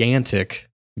gigantic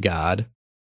god.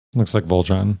 Looks like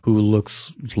Voltron. Who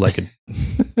looks like a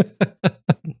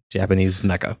Japanese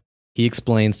mecha. He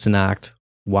explains to Noct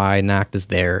why Noct is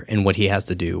there and what he has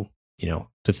to do,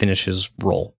 to finish his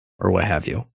role or what have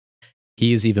you.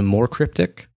 He is even more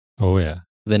cryptic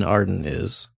than Arden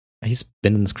is. He's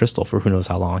been in this crystal for who knows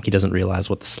how long. He doesn't realize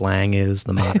what the slang is,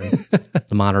 the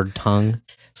modern tongue.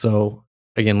 So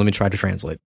again, let me try to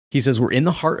translate. He says, we're in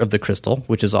the heart of the crystal,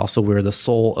 which is also where the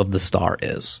soul of the star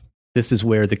is. This is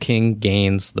where the king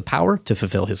gains the power to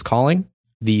fulfill his calling.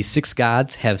 The 6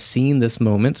 gods have seen this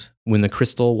moment when the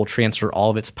crystal will transfer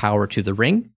all of its power to the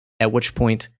ring, at which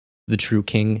point the true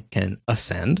king can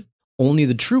ascend. Only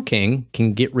the true king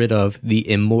can get rid of the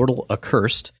immortal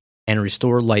accursed and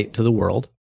restore light to the world.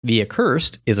 The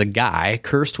accursed is a guy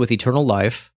cursed with eternal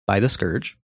life by the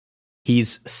scourge.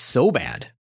 He's so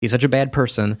bad. He's such a bad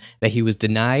person that he was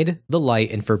denied the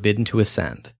light and forbidden to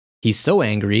ascend. He's so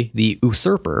angry, the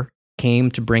usurper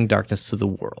came to bring darkness to the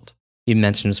world. He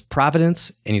mentions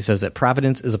providence, and he says that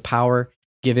providence is a power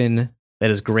given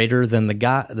that is greater than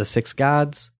the 6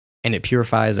 gods, and it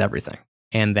purifies everything.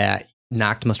 And that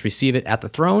Noct must receive it at the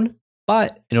throne,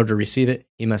 but in order to receive it,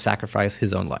 he must sacrifice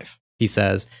his own life. He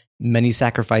says, many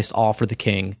sacrificed all for the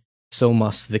king, so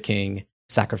must the king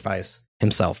sacrifice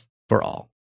himself for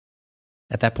all.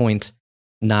 At that point,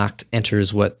 Noct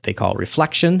enters what they call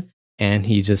reflection, and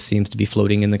he just seems to be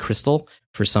floating in the crystal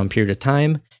for some period of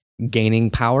time, gaining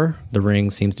power. The ring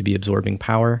seems to be absorbing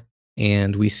power,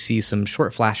 and we see some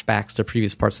short flashbacks to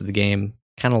previous parts of the game,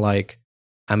 kind of like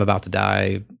I'm about to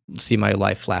die, see my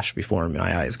life flash before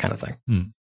my eyes kind of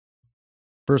thing.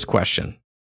 First question.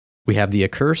 We have the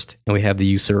accursed and we have the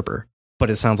usurper, but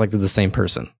it sounds like they're the same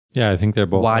person. Yeah, I think they're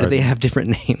both. Why do they have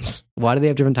different names? Why do they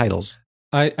have different titles?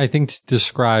 I think to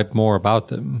describe more about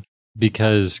them,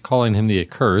 because calling him the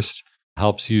accursed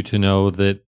helps you to know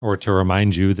that, or to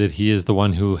remind you that he is the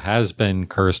one who has been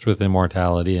cursed with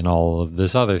immortality and all of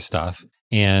this other stuff.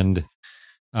 And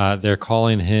they're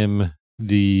calling him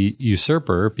the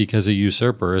usurper because a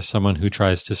usurper is someone who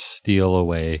tries to steal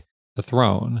away the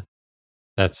throne.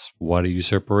 That's what a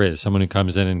usurper is, someone who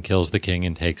comes in and kills the king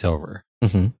and takes over.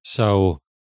 Mm-hmm. So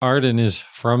Arden is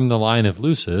from the line of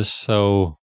Lucis,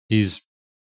 so he's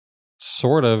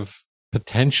sort of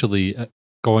potentially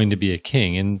going to be a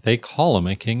king, and they call him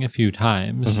a king a few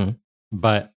times,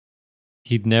 but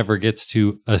he never gets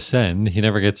to ascend. He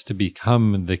never gets to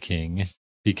become the king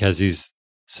because he's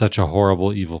such a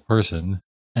horrible, evil person.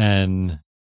 And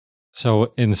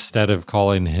so instead of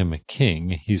calling him a king,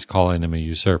 he's calling him a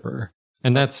usurper.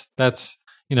 And that's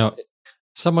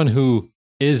someone who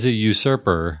is a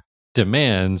usurper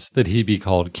demands that he be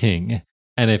called king.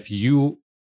 And if you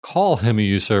call him a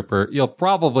usurper, you'll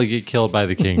probably get killed by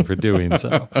the king for doing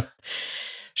so.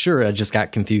 Sure, I just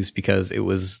got confused because it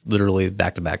was literally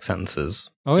back-to-back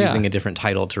sentences using a different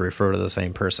title to refer to the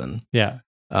same person. Yeah.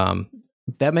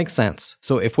 That makes sense.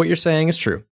 So if what you're saying is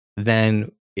true,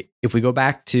 then if we go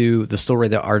back to the story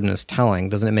that Arden is telling,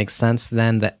 doesn't it make sense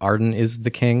then that Arden is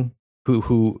the king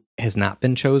who has not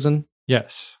been chosen?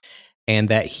 Yes. And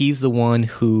that he's the one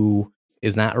who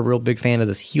is not a real big fan of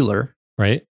this healer.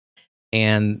 Right.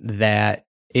 And that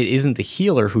it isn't the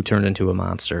healer who turned into a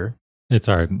monster. It's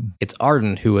Arden. It's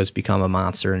Arden who has become a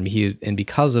monster. And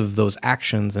because of those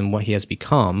actions and what he has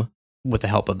become with the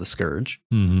help of the Scourge,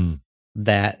 he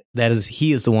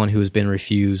is the one who has been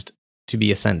refused to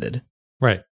be ascended.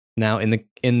 Right. Now,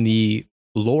 in the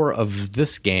lore of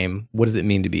this game, what does it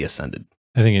mean to be ascended?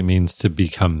 I think it means to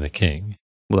become the king.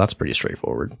 Well, that's pretty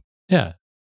straightforward. Yeah.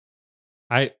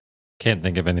 I can't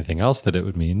think of anything else that it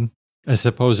would mean. I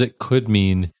suppose it could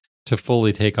mean to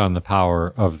fully take on the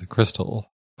power of the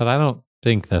crystal, but I don't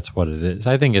think that's what it is.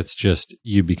 I think it's just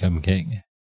you become king.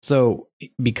 So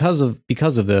because of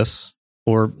this,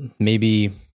 or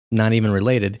maybe not even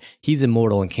related, he's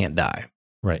immortal and can't die.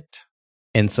 Right.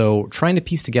 And so trying to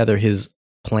piece together his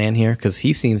plan here, because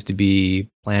he seems to be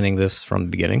planning this from the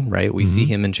beginning, right? We see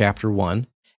him in chapter 1,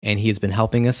 and he has been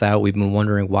helping us out. We've been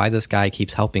wondering why this guy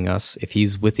keeps helping us. If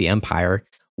he's with the Empire,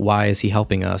 why is he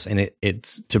helping us? And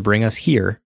it's to bring us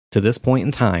here to this point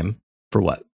in time for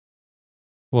what?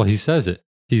 Well, he says it.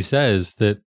 He says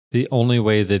that the only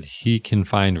way that he can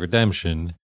find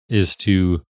redemption is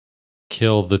to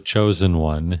kill the chosen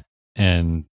one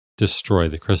and destroy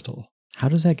the crystal. How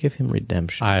does that give him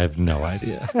redemption? I have no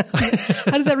idea.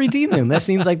 How does that redeem him? That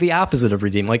seems like the opposite of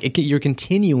redeem. Like you're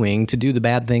continuing to do the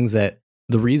bad things that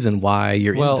the reason why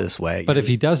you're in this way. But if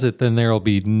he does it, then there will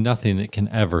be nothing that can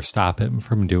ever stop him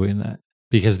from doing that.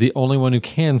 Because the only one who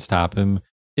can stop him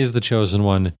is the chosen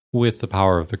one with the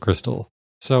power of the crystal.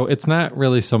 So it's not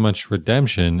really so much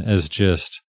redemption as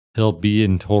just he'll be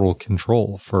in total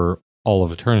control for all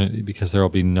of eternity because there will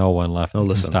be no one left that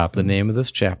can stop him. The name of this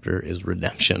chapter is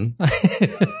Redemption.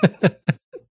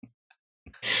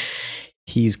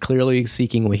 He's clearly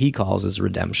seeking what he calls his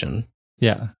redemption.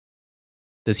 Yeah.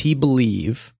 Does he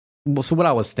believe? Well, so what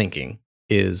I was thinking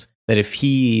is that if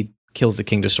he kills the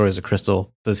king, destroys the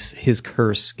crystal, does his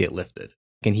curse get lifted?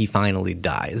 Can he finally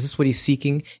die? Is this what he's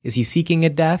seeking? Is he seeking a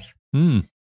death?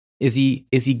 Is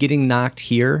he getting knocked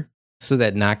here so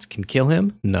that Noct can kill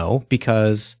him? No,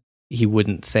 because he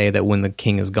wouldn't say that when the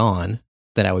king is gone,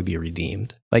 that I would be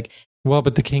redeemed. Well,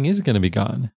 but the king is going to be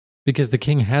gone because the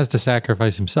king has to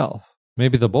sacrifice himself.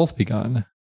 Maybe they'll both be gone.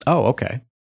 Oh, okay.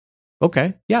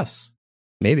 Okay. Yes.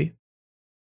 Maybe.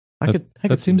 I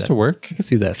could seems to work. I can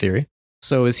see that theory.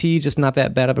 So is he just not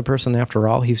that bad of a person after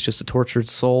all? He's just a tortured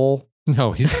soul?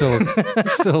 No, he's still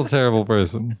a terrible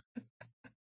person.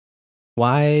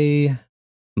 Why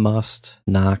must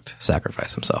Noct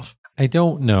sacrifice himself? I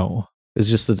don't know. Is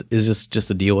this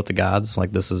just a deal with the gods?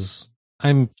 Like this is...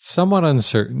 I'm somewhat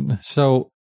uncertain.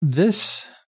 So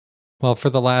for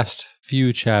the last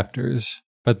few chapters,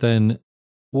 but then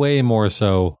way more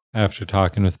so after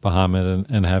talking with Bahamut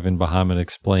and having Bahamut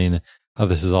explain how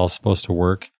this is all supposed to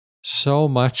work, so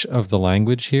much of the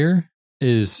language here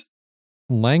is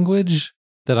language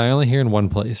that I only hear in one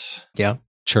place. Yeah.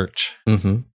 Church.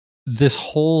 Mm-hmm. This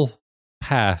whole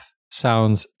path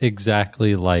sounds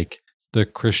exactly like the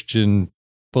Christian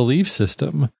belief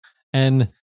system. And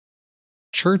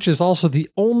church is also the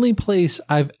only place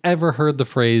I've ever heard the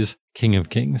phrase King of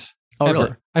Kings. Oh, ever.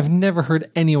 really? I've never heard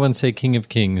anyone say King of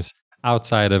Kings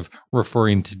outside of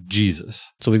referring to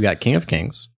Jesus. So we've got King of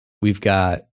Kings. We've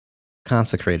got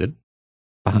consecrated.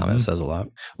 Bahamut says a lot.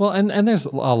 Well, and there's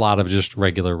a lot of just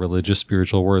regular religious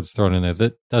spiritual words thrown in there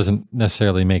that doesn't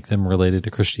necessarily make them related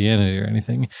to Christianity or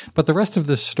anything. But the rest of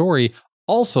this story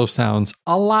also sounds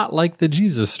a lot like the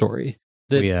Jesus story.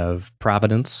 We have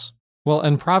providence. Well,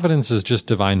 and providence is just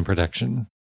divine protection,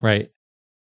 right?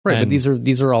 Right, but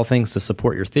these are all things to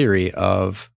support your theory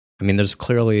of, I mean, there's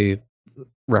clearly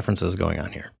references going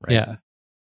on here, right?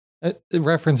 Yeah.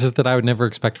 References that I would never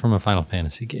expect from a Final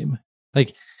Fantasy game.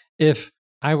 Like, if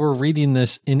I were reading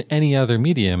this in any other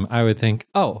medium, I would think,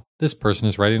 oh, this person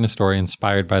is writing a story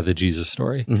inspired by the Jesus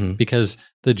story. Mm-hmm. Because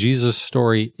the Jesus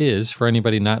story is, for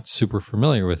anybody not super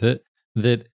familiar with it,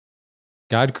 that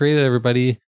God created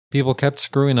everybody, people kept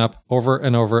screwing up over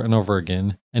and over and over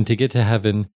again, and to get to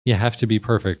heaven, you have to be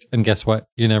perfect. And guess what?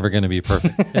 You're never going to be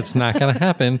perfect. It's not going to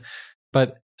happen,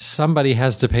 but somebody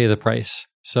has to pay the price.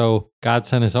 So God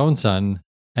sent his own son,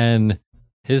 and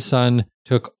his son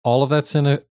took all of that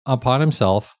sin upon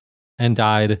himself and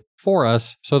died for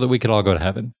us so that we could all go to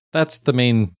heaven. That's the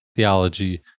main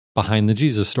theology behind the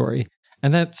Jesus story.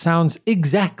 And that sounds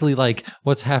exactly like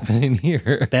what's happening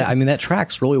here. That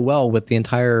tracks really well with the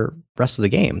entire rest of the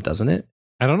game, doesn't it?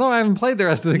 I don't know. I haven't played the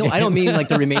rest of the game. No, I don't mean like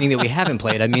the remaining that we haven't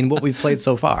played. I mean what we've played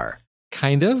so far.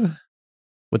 Kind of.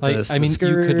 With like, the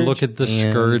you could look at the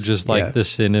scourge as like the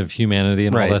sin of humanity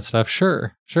and all that stuff.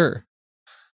 Sure.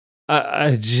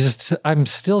 I'm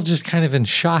still just kind of in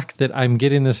shock that I'm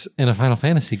getting this in a Final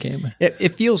Fantasy game.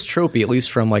 It feels tropey, at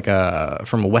least from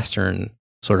a Western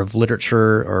sort of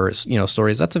literature or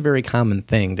stories. That's a very common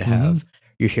thing to have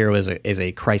your hero as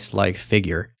a Christ-like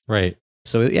figure, right?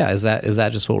 So yeah, is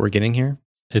that just what we're getting here?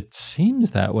 It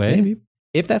seems that way. Maybe.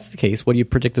 If that's the case, what do you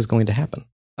predict is going to happen?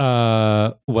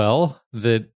 Well,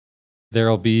 that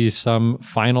there'll be some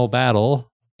final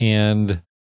battle, and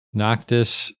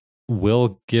Noctis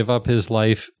will give up his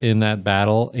life in that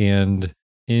battle, and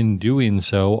in doing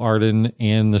so, Ardyn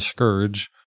and the Scourge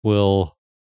will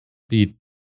be,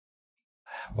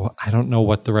 I don't know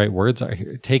what the right words are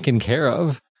here, taken care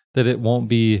of. that it won't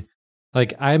be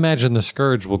like, I imagine the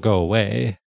scourge will go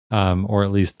away, or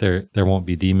at least there won't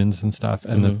be demons and stuff,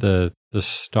 and that the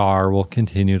star will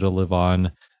continue to live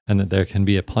on, and that there can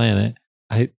be a planet.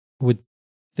 I would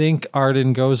think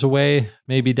Arden goes away,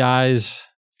 maybe dies,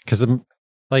 because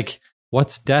like,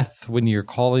 what's death when you're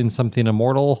calling something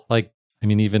immortal? Like, I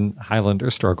mean, even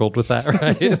Highlander struggled with that,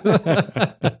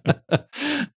 right?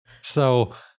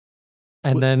 So,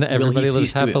 and then everybody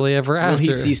lives happily ever after. Will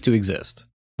he cease to exist?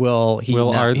 Will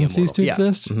Arden cease to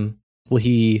exist? Mm-hmm. Will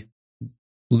he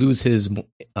lose his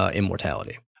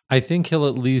immortality? I think he'll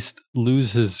at least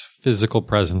lose his physical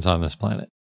presence on this planet.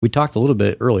 We talked a little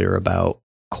bit earlier about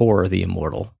Kor, the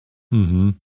immortal. Mm-hmm.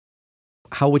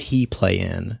 How would he play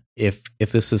in if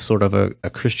this is sort of a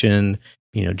Christian,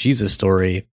 Jesus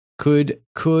story? Could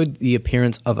the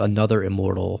appearance of another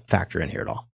immortal factor in here at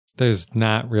all? There's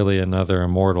not really another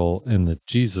immortal in the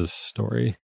Jesus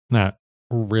story. Not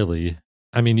really.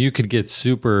 I mean, you could get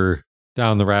super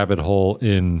down the rabbit hole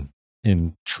in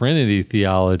Trinity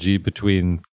theology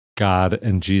between God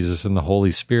and Jesus and the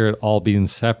Holy Spirit all being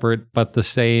separate but the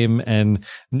same, and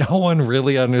no one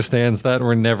really understands that.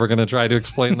 We're never going to try to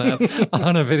explain that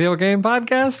on a video game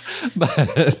podcast.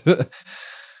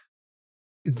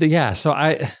 But yeah, so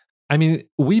I mean,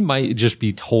 we might just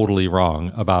be totally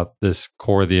wrong about this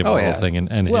Kor the immortal thing,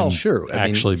 and him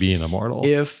actually being immortal.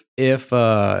 If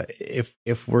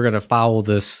we're gonna follow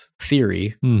this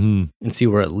theory and see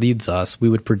where it leads us, we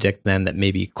would predict then that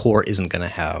maybe Kor isn't gonna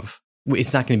have.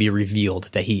 It's not going to be revealed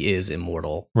that he is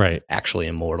immortal, right? Actually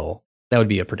immortal. That would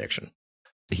be a prediction.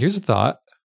 Here's a thought,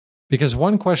 because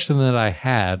one question that I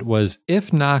had was, if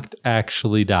Noct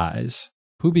actually dies,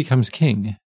 who becomes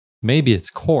king? Maybe it's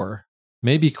Kor.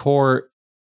 Maybe Kor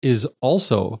is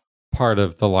also part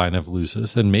of the line of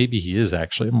Lucis, and maybe he is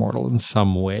actually immortal in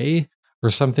some way or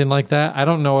something like that. I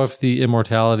don't know if the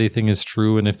immortality thing is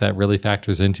true and if that really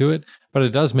factors into it, but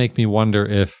it does make me wonder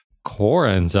if Kor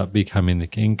ends up becoming the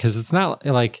king, because it's not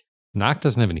like Noct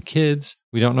doesn't have any kids.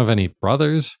 We don't know of any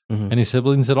brothers, any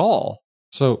siblings at all.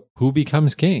 So who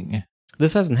becomes king?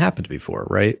 This hasn't happened before,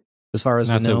 right? As far as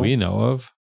not that we know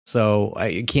of. So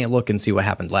I can't look and see what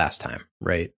happened last time,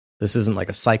 right? This isn't like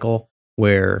a cycle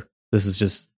where this is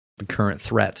just the current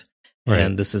threat. Right.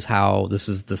 And this is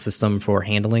the system for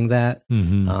handling that.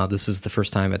 This is the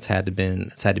first time it's had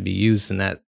to be used, and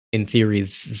that in theory,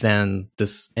 then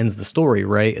this ends the story,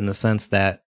 right? In the sense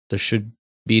that there should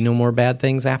be no more bad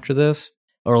things after this,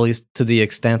 or at least to the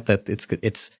extent that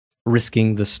it's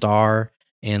risking the star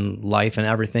and life and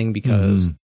everything, because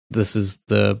this is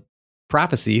the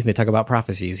prophecy. They talk about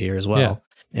prophecies here as well,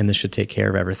 and this should take care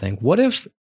of everything. What if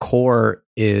Kor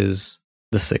is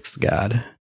the sixth god?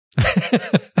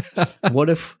 What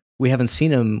if we haven't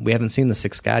seen him? We haven't seen the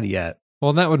sixth god yet.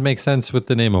 Well, that would make sense with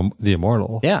the name of the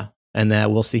Immortal. Yeah. And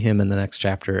that we'll see him in the next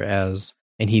chapter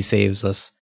and he saves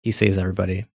us. He saves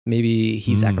everybody. Maybe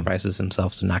he sacrifices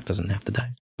himself so Noct doesn't have to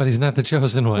die. But he's not the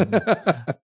chosen one.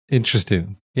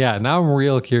 Interesting. Yeah, now I'm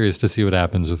real curious to see what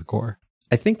happens with Kor.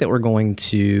 I think that we're going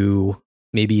to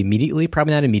maybe immediately,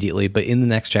 probably not immediately, but in the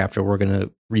next chapter, we're going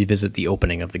to revisit the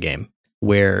opening of the game,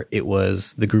 where it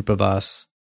was the group of us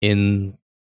it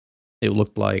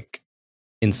looked like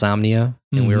Insomnia,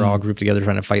 and we were all grouped together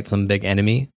trying to fight some big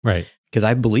enemy. Right. Because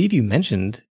I believe you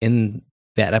mentioned in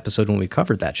that episode when we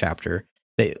covered that chapter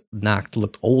that Noct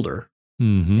looked older.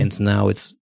 And so now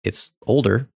it's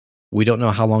older. We don't know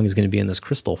how long he's going to be in this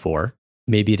crystal for.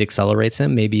 Maybe it accelerates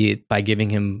him. Maybe by giving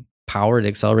him power, it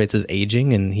accelerates his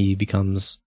aging and he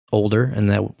becomes older, and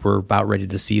that we're about ready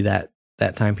to see that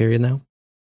time period now.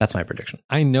 That's my prediction.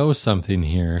 I know something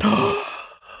here.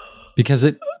 Because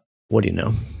what do you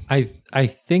know? I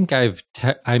think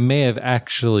I may have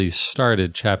actually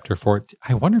started chapter 14.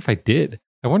 I wonder if I did.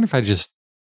 I wonder if I just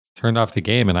turned off the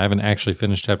game and I haven't actually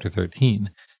finished chapter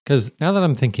 13. Because now that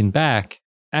I'm thinking back,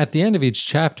 at the end of each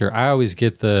chapter, I always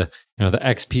get the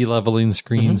XP leveling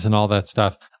screens and all that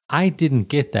stuff. I didn't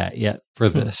get that yet for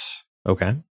this.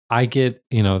 Okay. I get,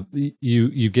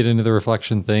 you get into the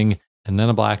reflection thing, and then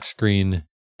a black screen,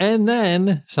 and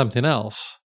then something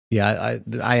else. Yeah,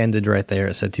 I ended right there.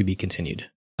 It said to be continued.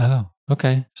 Oh,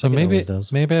 okay. So maybe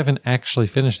I haven't actually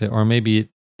finished it, or maybe it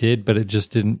did, but it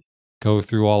just didn't go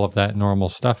through all of that normal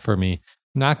stuff for me.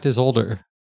 Noct is older.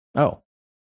 Oh.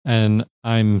 And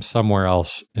I'm somewhere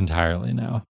else entirely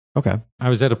now. Okay. I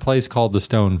was at a place called the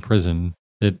Stone Prison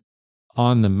that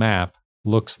on the map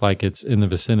looks like it's in the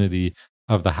vicinity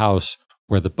of the house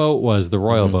where the boat was, the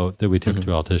royal boat that we took to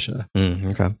Altissia.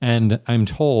 Okay. And I'm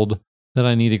told that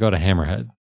I need to go to Hammerhead.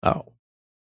 Oh.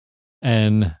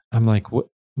 And I'm like, what?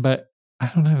 But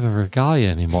I don't have the regalia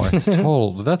anymore. It's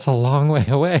told. That's a long way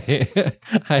away.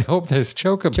 I hope there's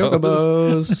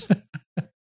chocobos.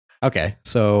 Okay,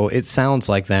 so it sounds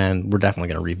like then we're definitely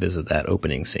going to revisit that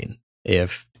opening scene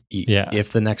if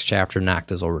the next chapter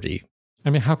Nocta's already.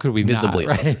 I mean, how could we visibly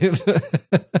not, right?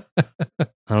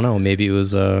 I don't know. Maybe it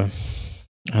was a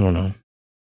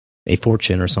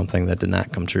fortune or something that did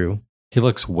not come true. He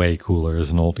looks way cooler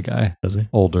as an old guy. Does he?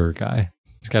 Older guy.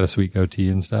 He's got a sweet goatee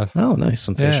and stuff. Oh, nice.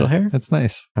 Some facial hair. That's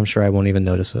nice. I'm sure I won't even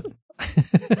notice it.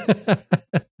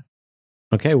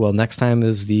 Okay, well, next time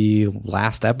is the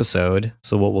last episode.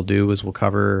 So what we'll do is we'll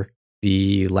cover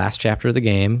the last chapter of the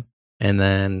game, and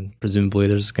then presumably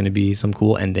there's going to be some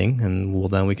cool ending,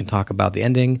 and then we can talk about the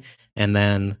ending, and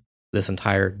then this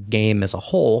entire game as a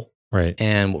whole, right?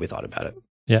 And what we thought about it.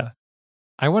 Yeah,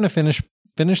 I want to finish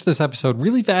this episode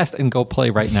really fast and go play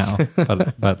right now,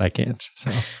 but I can't.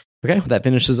 So okay, that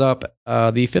finishes up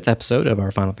the 5th episode of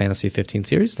our Final Fantasy 15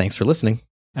 series. Thanks for listening.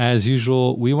 As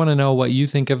usual, we want to know what you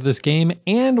think of this game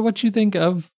and what you think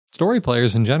of Story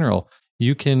Players in general.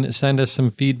 You can send us some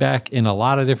feedback in a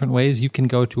lot of different ways. You can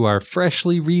go to our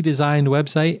freshly redesigned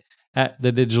website at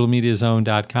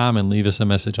thedigitalmediazone.com and leave us a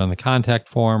message on the contact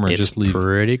form, or just leave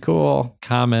pretty cool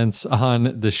comments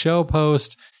on the show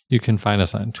post. You can find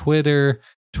us on Twitter,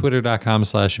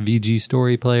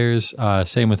 twitter.com/VGStoryPlayers.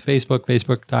 Same with Facebook,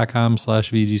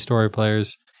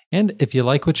 facebook.com/VGStoryPlayers. And if you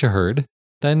like what you heard,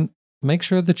 then make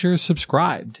sure that you're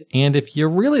subscribed. And if you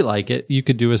really like it, you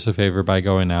could do us a favor by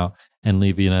going out and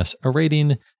leaving us a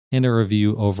rating and a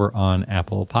review over on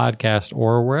Apple Podcast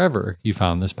or wherever you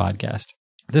found this podcast.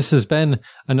 This has been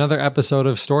another episode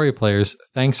of Story Players.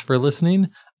 Thanks for listening.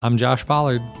 I'm Josh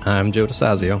Pollard. I'm Joe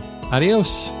DeSazio.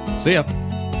 Adios. See ya.